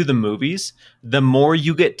go to the movies, the more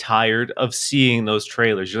you get tired of seeing those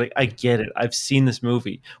trailers. You're like, I get it. I've seen this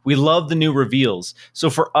movie. We love the new reveals. So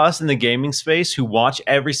for us in the gaming space who watch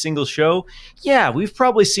every single show, yeah, we've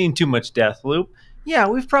probably seen too much Deathloop. Yeah,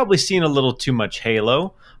 we've probably seen a little too much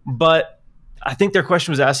Halo. But I think their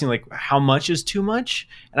question was asking like, how much is too much?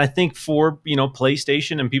 And I think for,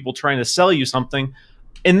 PlayStation and people trying to sell you something,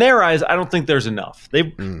 in their eyes, I don't think there's enough.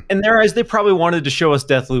 In their eyes, they probably wanted to show us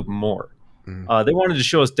Deathloop more. They wanted to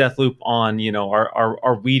show us Deathloop on,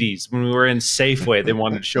 our Wheaties when we were in Safeway. They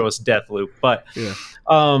wanted to show us Deathloop, but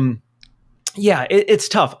it's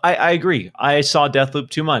tough. I agree. I saw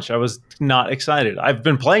Deathloop too much. I was not excited. I've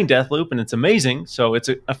been playing Deathloop and it's amazing, so it's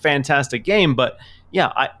a fantastic game. But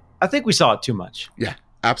yeah, I think we saw it too much. Yeah,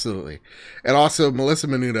 absolutely. And also, Melissa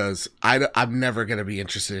Menounos, I'm never going to be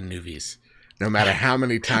interested in newbies. No matter how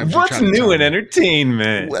many times What's new in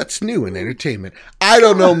entertainment? What's new in entertainment? I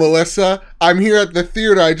don't know, Melissa. I'm here at the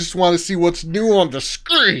theater. I just want to see what's new on the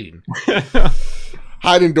screen.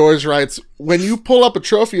 Hide Indoors writes, when you pull up a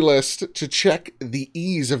trophy list to check the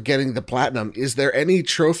ease of getting the platinum, is there any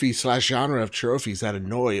trophy/genre of trophies that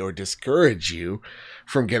annoy or discourage you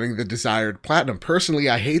from getting the desired platinum? Personally,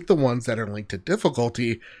 I hate the ones that are linked to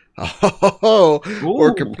difficulty.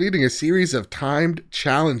 Or completing a series of timed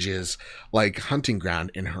challenges like Hunting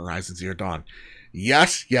Ground in Horizon Zero Dawn.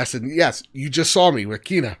 Yes, and yes. You just saw me with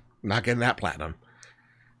Kina. Not getting that platinum.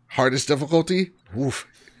 Hardest difficulty? Oof.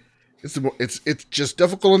 It's just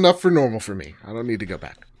difficult enough for normal for me. I don't need to go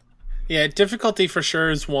back. Yeah, difficulty for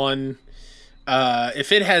sure is one.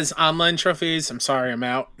 If it has online trophies, I'm sorry, I'm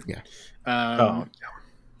out. Yeah.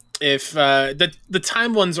 If the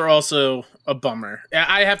time ones are also a bummer.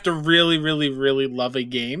 I have to really, really, really love a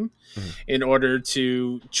game in order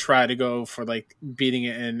to try to go for like beating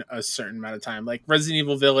it in a certain amount of time. Like Resident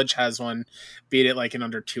Evil Village has one, beat it like in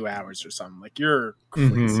under 2 hours or something. Like you're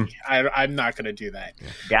crazy. I'm not gonna do that.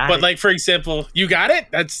 Like for example, you got it.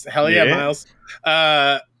 That's hell yeah, Miles.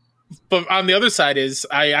 But on the other side is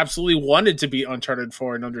I absolutely wanted to beat Uncharted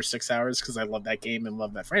 4 in under 6 hours because I love that game and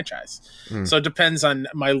love that franchise. So it depends on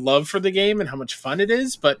my love for the game and how much fun it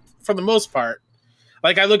is. But for the most part,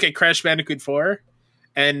 like I look at Crash Bandicoot 4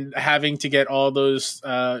 and having to get all those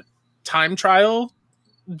time trials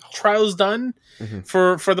done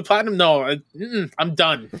for the platinum. No, I'm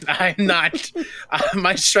done. I'm not.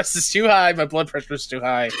 My stress is too high. My blood pressure is too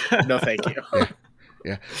high. No, thank you.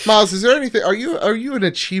 Yeah. Miles, is there anything? Are you an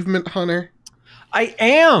achievement hunter? I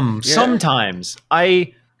am sometimes.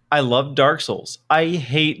 I love Dark Souls. I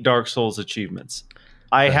hate Dark Souls achievements.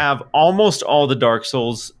 I have almost all the Dark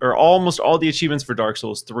Souls or almost all the achievements for Dark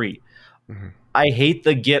Souls 3. I hate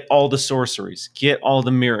the get all the sorceries, get all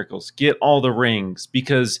the miracles, get all the rings,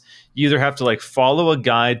 because you either have to like follow a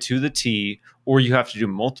guide to the T or you have to do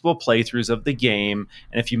multiple playthroughs of the game.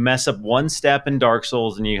 And if you mess up one step in Dark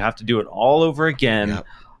Souls, then you have to do it all over again. Yep.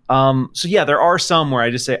 So yeah, there are some where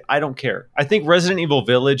I just say, I don't care. I think Resident Evil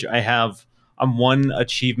Village, I'm one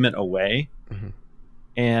achievement away.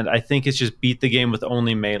 And I think it's just beat the game with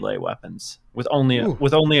only melee weapons, with only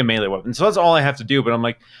a melee weapon. So that's all I have to do. But I'm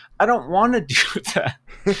like, I don't want to do that.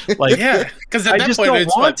 Like, yeah, because at that point,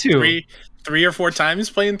 it's want to. Three or 4 times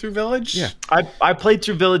playing through Village. Yeah, I played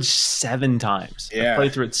through Village 7 times. Yeah, I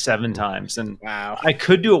played through it 7 times, and wow, I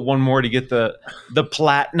could do it one more to get the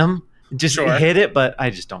platinum. Just hit it, but I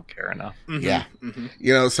just don't care enough. Yeah,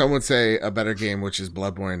 you know, some would say a better game, which is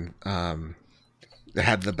Bloodborne, that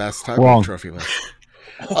had the best time trophy list.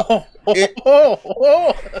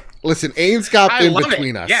 Listen, Ains got in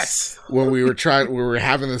between us. Yes, when we were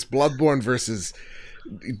having this Bloodborne versus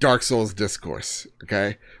Dark Souls discourse.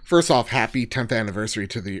 Okay, first off, happy 10th anniversary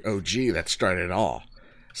to the OG that started it all,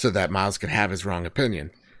 so that Miles could have his wrong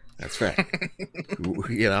opinion. That's fair,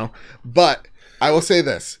 you know. But I will say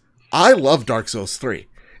this: I love Dark Souls 3,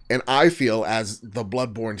 and I feel as the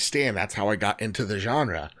Bloodborne stan, that's how I got into the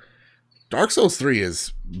genre. Dark Souls 3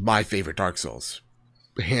 is my favorite Dark Souls.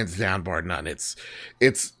 Hands down, bar none. It's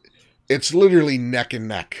it's literally neck and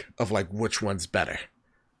neck of like which one's better.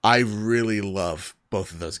 I really love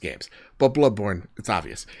both of those games, but Bloodborne, it's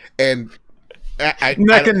obvious, and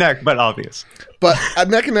neck and neck, but obvious. But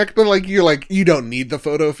neck and neck, but like you don't need the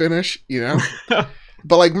photo finish, you know.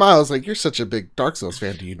 But like Miles, like you're such a big Dark Souls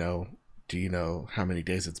fan. Do you know how many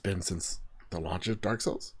days it's been since the launch of Dark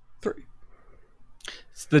Souls 3?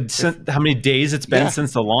 How many days it's been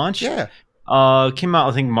since the launch? Yeah. Came out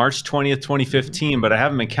I think March 20th, 2015, but I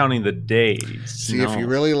haven't been counting the days. See, if you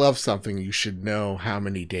really love something, you should know how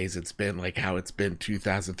many days it's been, like how it's been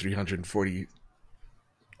 74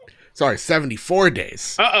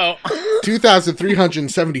 days.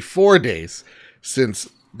 2,374 days since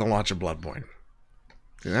the launch of Bloodborne.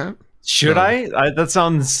 Yeah. Should I? That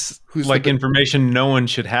sounds like information no one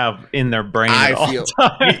should have in their brain at all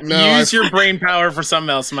times. Use your brain power for something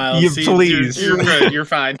else, Miles. Please. You're good. You're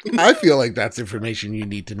fine. I feel like that's information you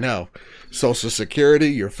need to know. Social Security,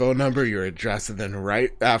 your phone number, your address, and then right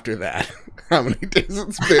after that, how many days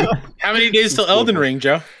it's been. How many days till Elden Ring,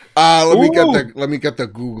 Joe? Let me get the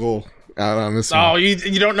Google out on this one. Oh,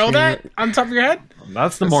 you don't know that on top of your head?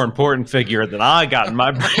 That's the more important figure that I got in my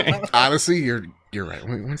brain. Honestly, you're right.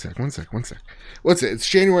 Wait, one sec. What's it? It's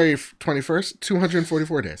January 21st,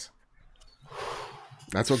 244 days.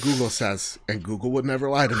 That's what Google says, and Google would never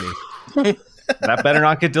lie to me. That better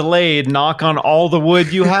not get delayed. Knock on all the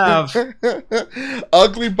wood you have.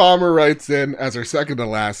 Ugly Bomber writes in as our second to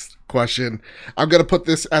last question. I'm going to put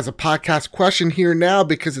this as a podcast question here now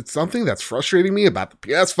because it's something that's frustrating me about the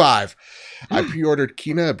PS5. I pre-ordered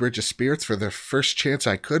Kena, A Bridge of Spirits for the first chance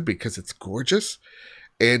I could because it's gorgeous.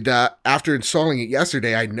 And after installing it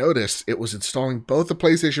yesterday, I noticed it was installing both the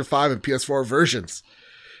PlayStation 5 and PS4 versions.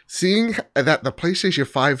 Seeing that the PlayStation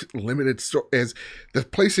 5 is the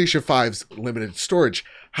PlayStation 5's limited storage,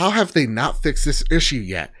 how have they not fixed this issue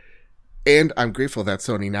yet? And I'm grateful that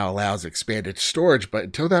Sony now allows expanded storage, but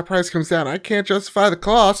until that price comes down, I can't justify the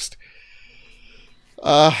cost.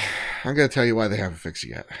 I'm going to tell you why they haven't fixed it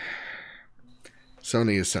yet.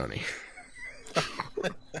 Sony is Sony.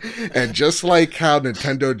 And just like how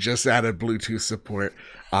Nintendo just added Bluetooth support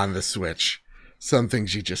on the Switch, some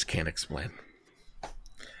things you just can't explain.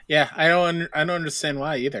 Yeah, I don't understand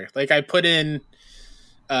why either. Like I put in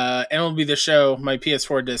MLB The Show, my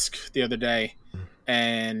PS4 disc the other day,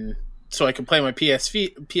 and so I could play my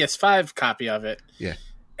PS5 copy of it. Yeah.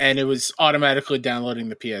 And it was automatically downloading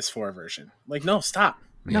the PS4 version. Like, no, stop.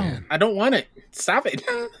 Man. No, I don't want it. Stop it.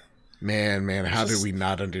 Man, how did we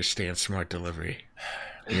not understand smart delivery?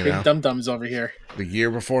 Big dum-dums over here. The year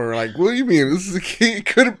before, we're like, what do you mean? This is a key. It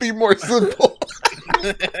couldn't be more simple.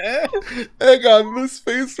 Hang on, this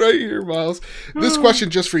face right here, Miles. This question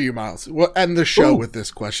just for you, Miles. We'll end the show with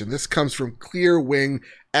this question. This comes from Clearwing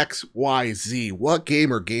XYZ. What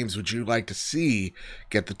game or games would you like to see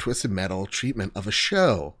get the Twisted Metal treatment of a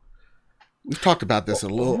show? We've talked about this a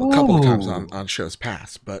couple of times on shows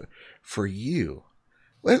past, but for you,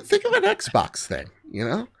 think of an Xbox thing, you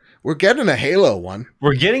know? We're getting a Halo one.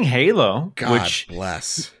 We're getting Halo. God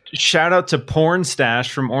bless. Shout out to Porn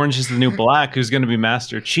Stash from Orange is the New Black, who's going to be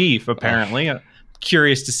Master Chief, apparently.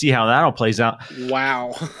 Curious to see how that all plays out.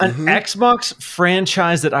 Wow. An Xbox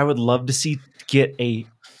franchise that I would love to see get a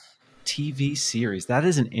TV series. That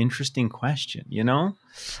is an interesting question, you know?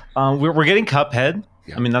 We're getting Cuphead.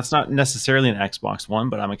 Yeah. I mean, that's not necessarily an Xbox One,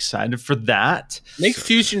 but I'm excited for that. Make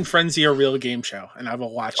Fusion Frenzy a real game show, and I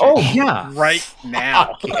will watch it right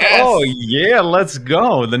now. Yes. Oh, yeah, let's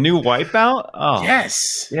go. The new Wipeout? Oh,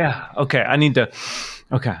 yes. Yeah, okay, I need to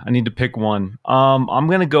pick one. I'm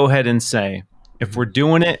going to go ahead and say, if we're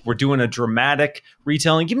doing it, we're doing a dramatic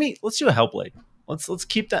retelling. Let's do a Hellblade. Let's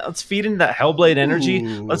keep that. Let's feed into that Hellblade energy.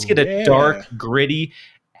 Let's get a dark, gritty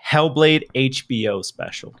Hellblade HBO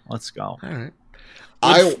special. Let's go. All right.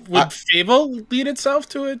 Would Fable lead itself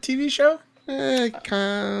to a TV show?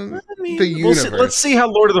 The universe. Let's see how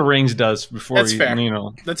Lord of the Rings does before That's we fair.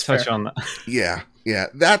 Let's touch on that. Yeah.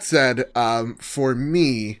 That said, for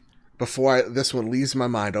me, before this one leaves my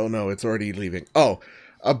mind, oh no, it's already leaving. Oh,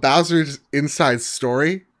 a Bowser's Inside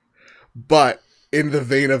Story, but in the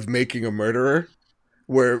vein of Making a Murderer,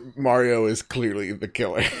 where Mario is clearly the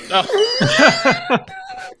killer. Oh.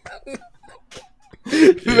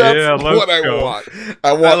 That's what I want.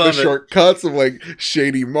 I want the shortcuts of like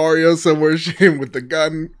shady Mario somewhere with the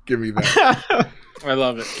gun. Give me that. I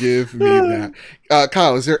love it. Give me that.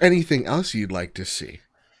 Kyle, is there anything else you'd like to see?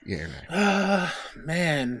 Yeah.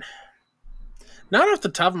 Man. Not off the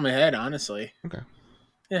top of my head, honestly. Okay.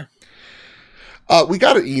 Yeah. We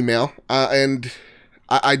got an email, and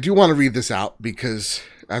I do want to read this out because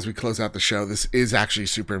as we close out the show, this is actually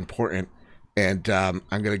super important. And I'm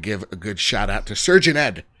going to give a good shout out to Surgeon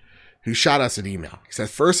Ed. who shot us an email. He said,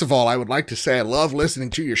 first of all, I would like to say I love listening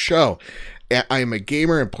to your show. I am a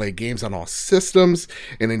gamer and play games on all systems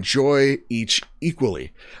and enjoy each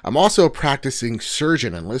equally. I'm also a practicing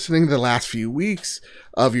surgeon, and listening to the last few weeks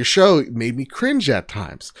of your show made me cringe at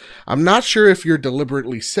times. I'm not sure if you're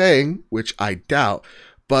deliberately saying, which I doubt,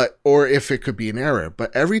 or if it could be an error,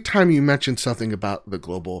 but every time you mention something about the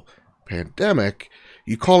global pandemic,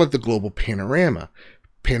 you call it the global panorama.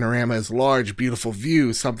 Panorama is large, beautiful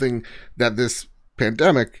view, something that this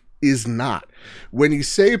pandemic is not. When you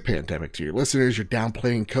say pandemic to your listeners, you're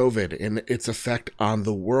downplaying COVID and its effect on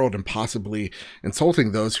the world and possibly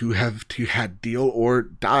insulting those who have had deal or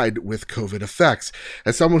died with COVID effects.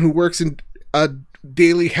 As someone who works in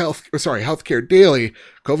healthcare daily,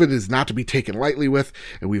 COVID is not to be taken lightly with,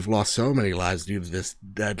 and we've lost so many lives due to this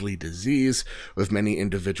deadly disease, with many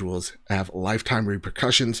individuals have lifetime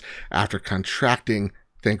repercussions after contracting,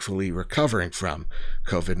 thankfully recovering from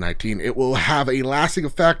COVID-19. It will have a lasting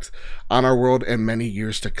effect on our world and many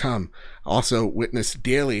years to come. Also, witness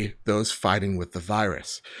daily those fighting with the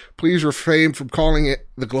virus. Please refrain from calling it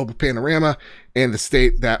the global panorama and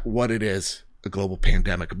state that what it is, a global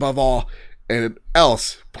pandemic. Above all, and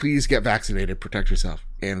else, please get vaccinated, protect yourself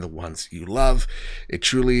and the ones you love. It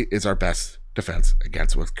truly is our best defense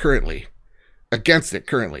against it currently,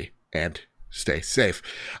 and stay safe.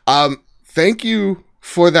 Thank you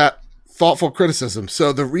for that thoughtful criticism.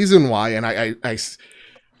 So the reason why, and I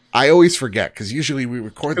always forget, because usually we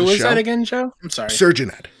record the show. Who was that again, Joe? I'm sorry. Surgeon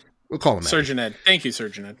Ed. We'll call him Surgeon Ed. Thank you,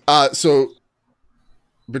 Surgeon Ed. So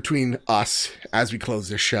between us, as we close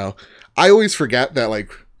this show, I always forget that,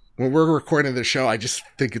 like, when we're recording the show, I just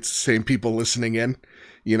think it's the same people listening in.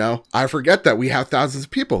 You know, I forget that we have thousands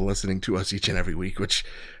of people listening to us each and every week, which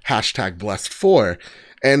 #blessed for.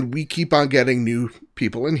 And we keep on getting new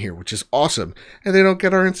people in here, which is awesome. And they don't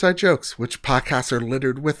get our inside jokes, which podcasts are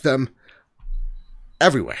littered with them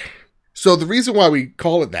everywhere. So the reason why we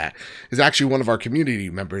call it that is actually one of our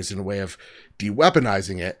community members, in a way of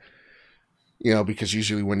de-weaponizing it. You know, because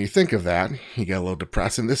usually when you think of that, you get a little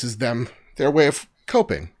depressed. And this is their way of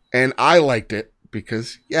coping. And I liked it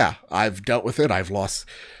because, yeah, I've dealt with it. I've lost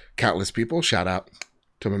countless people. Shout out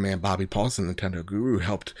to my man Bobby Paulson, Nintendo Guru, who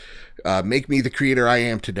helped make me the creator I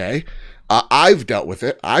am today. I've dealt with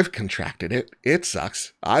it. I've contracted it. It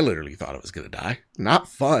sucks. I literally thought I was going to die. Not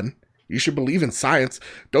fun. You should believe in science.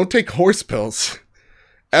 Don't take horse pills.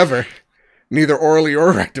 Ever. Neither orally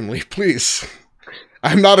or rectally, please.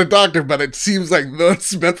 I'm not a doctor, but it seems like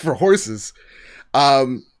that's meant for horses.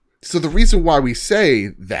 So the reason why we say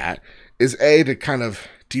that is, A, to kind of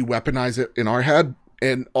de-weaponize it in our head,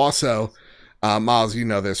 and also, Miles, you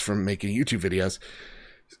know this from making YouTube videos,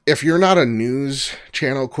 if you're not a news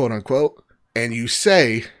channel, quote unquote, and you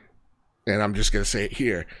say, and I'm just going to say it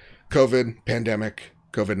here, COVID, pandemic,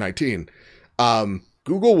 COVID-19,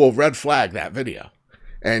 Google will red flag that video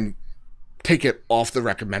and take it off the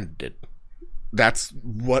recommended. That's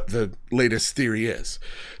what the latest theory is.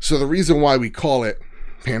 So the reason why we call it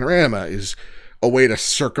Panorama is a way to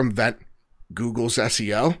circumvent Google's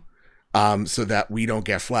SEO, so that we don't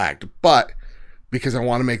get flagged. But because I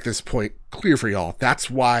want to make this point clear for y'all,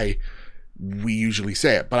 that's why we usually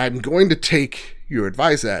say it. But I'm going to take your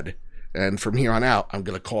advice, Ed, and from here on out, I'm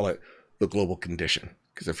going to call it the global condition,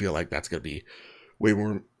 because I feel like that's going to be way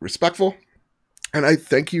more respectful. And I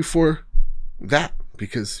thank you for that,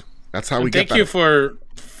 because that's how we get better. Thank you for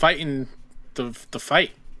fighting the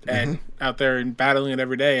fight. And out there and battling it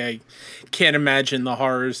every day. I can't imagine the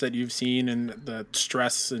horrors that you've seen and the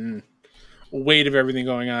stress and weight of everything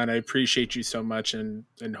going on. I appreciate you so much, and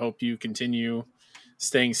hope you continue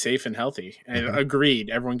staying safe and healthy. And agreed,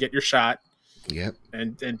 everyone get your shot. Yep.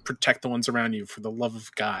 And protect the ones around you, for the love of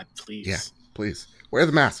God, please. Yeah, please. Wear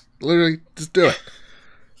the mask. Literally, just do it.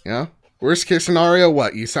 You know? Worst case scenario,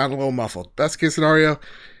 what? You sound a little muffled. Best case scenario,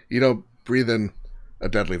 you don't breathe in a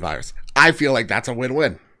deadly virus. I feel like that's a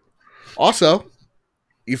win-win. Also,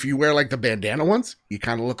 if you wear like the bandana ones, you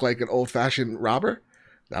kind of look like an old-fashioned robber.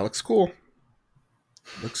 That looks cool.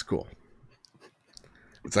 Looks cool.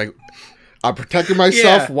 It's like I'm protecting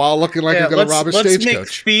myself while looking like I'm going to rob a stagecoach. Let's make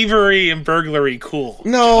thievery and burglary cool.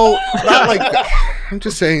 No, not like that. I'm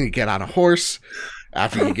just saying, you get on a horse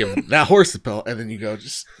after you give that horse the pill, and then you go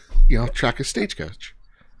just, track a stagecoach.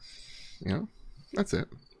 That's it.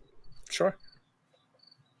 Sure.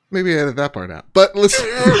 Maybe I edit that part out. But listen.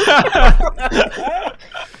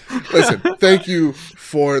 Listen, thank you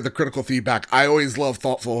for the critical feedback. I always love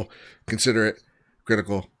thoughtful, considerate,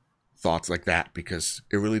 critical thoughts like that, because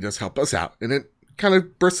it really does help us out. And it kind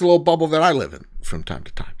of bursts a little bubble that I live in from time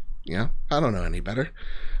to time. I don't know any better.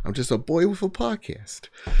 I'm just a boy with a podcast.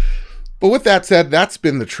 But with that said, that's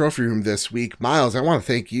been the Trophy Room this week. Miles, I want to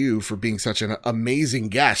thank you for being such an amazing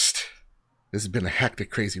guest. This has been a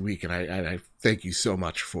hectic, crazy week, and I thank you so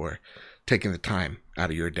much for taking the time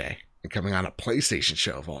out of your day and coming on a PlayStation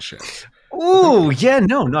show of all shit. Oh, yeah,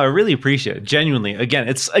 no, I really appreciate it. Genuinely. Again,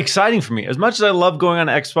 it's exciting for me. As much as I love going on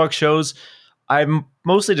Xbox shows, I'm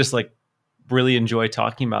mostly just like really enjoy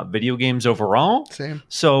talking about video games overall. Same.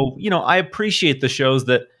 So, I appreciate the shows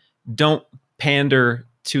that don't pander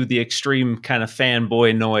to the extreme kind of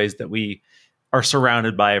fanboy noise that we are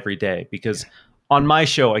surrounded by every day. Because on my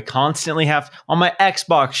show, on my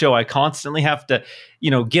Xbox show, I constantly have to,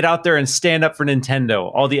 get out there and stand up for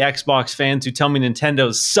Nintendo. All the Xbox fans who tell me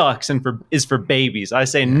Nintendo sucks and is for babies. I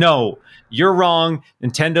say, no, you're wrong.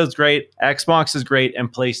 Nintendo's great. Xbox is great.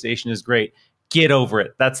 And PlayStation is great. Get over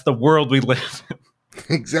it. That's the world we live in.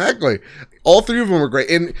 Exactly. All three of them are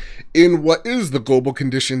great. In what is the global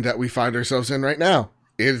condition that we find ourselves in right now,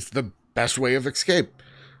 it's the best way of escape.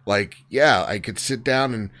 Like, yeah, I could sit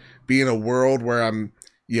down and be in a world where I'm,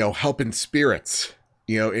 helping spirits,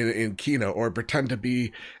 in Kino, or pretend to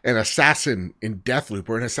be an assassin in Deathloop,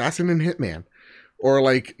 or an assassin in Hitman, or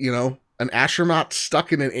like, an astronaut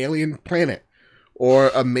stuck in an alien planet, or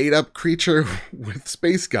a made up creature with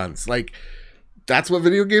space guns. Like, that's what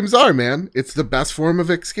video games are, man. It's the best form of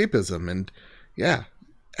escapism. And yeah,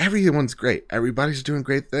 everyone's great. Everybody's doing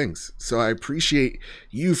great things. So I appreciate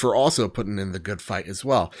you for also putting in the good fight as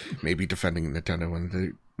well. Maybe defending Nintendo when they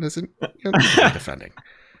isn't defending.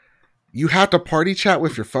 You have to party chat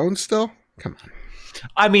with your phone still? Come on.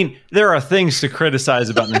 I mean, there are things to criticize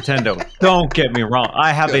about Nintendo. Don't get me wrong.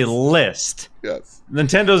 I have a list. Yes.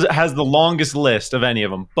 Nintendo has the longest list of any of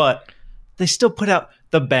them, but they still put out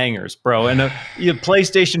the bangers, bro. And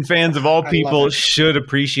PlayStation fans of all people should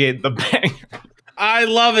appreciate the banger. I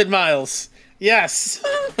love it, Miles. Yes.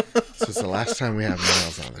 This is the last time we have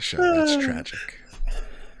Miles on the show. That's tragic.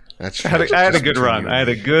 That's tragic. I had a good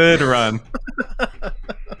run.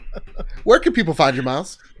 Where can people find you,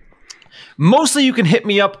 Miles? Mostly you can hit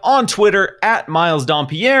me up on Twitter at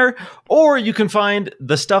MilesDompierre, or you can find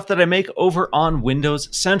the stuff that I make over on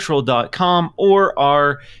WindowsCentral.com or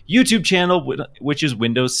our YouTube channel, which is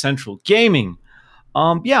Windows Central Gaming.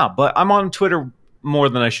 But I'm on Twitter more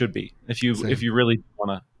than I should be. If you really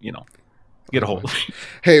want to, get a hold of me.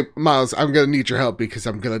 Hey, Miles, I'm going to need your help because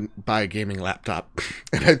I'm going to buy a gaming laptop.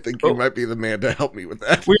 And I think you might be the man to help me with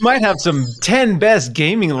that. We might have some 10 best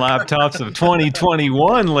gaming laptops of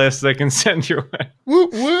 2021 lists I can send your way. Woo,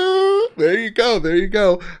 woo. There you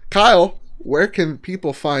go. Kyle, where can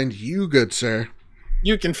people find you, good sir?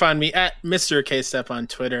 You can find me at Mr. K-Step on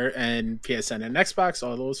Twitter and PSN and Xbox,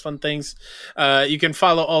 all those fun things. You can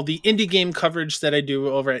follow all the indie game coverage that I do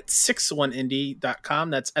over at 61indie.com.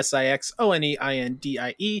 That's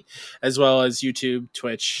SIXONEINDIE, as well as YouTube,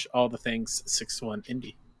 Twitch, all the things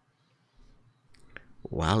 61indie.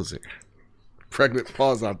 Wowzer. Pregnant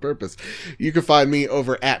pause on purpose. You can find me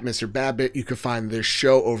over at Mr. Babbitt. You can find this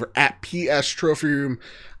show over at PS Trophy Room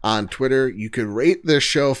on Twitter. You can rate this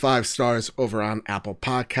show 5 stars over on Apple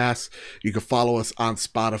Podcasts. You can follow us on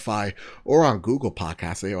Spotify or on Google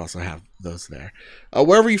Podcasts. They also have those there.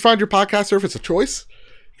 Wherever you find your podcast, or if it's a choice,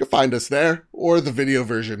 you can find us there, or the video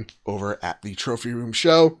version over at the Trophy Room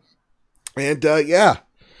Show. And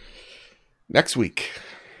next week,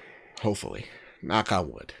 hopefully, knock on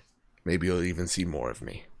wood, maybe you'll even see more of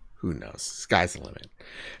me. Who knows? Sky's the limit.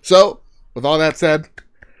 So, with all that said,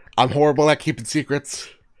 I'm horrible at keeping secrets.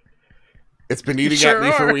 It's been eating at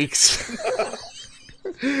me for weeks.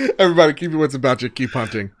 Everybody, keep your wits about you. Keep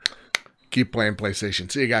hunting. Keep playing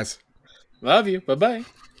PlayStation. See you guys. Love you. Bye-bye.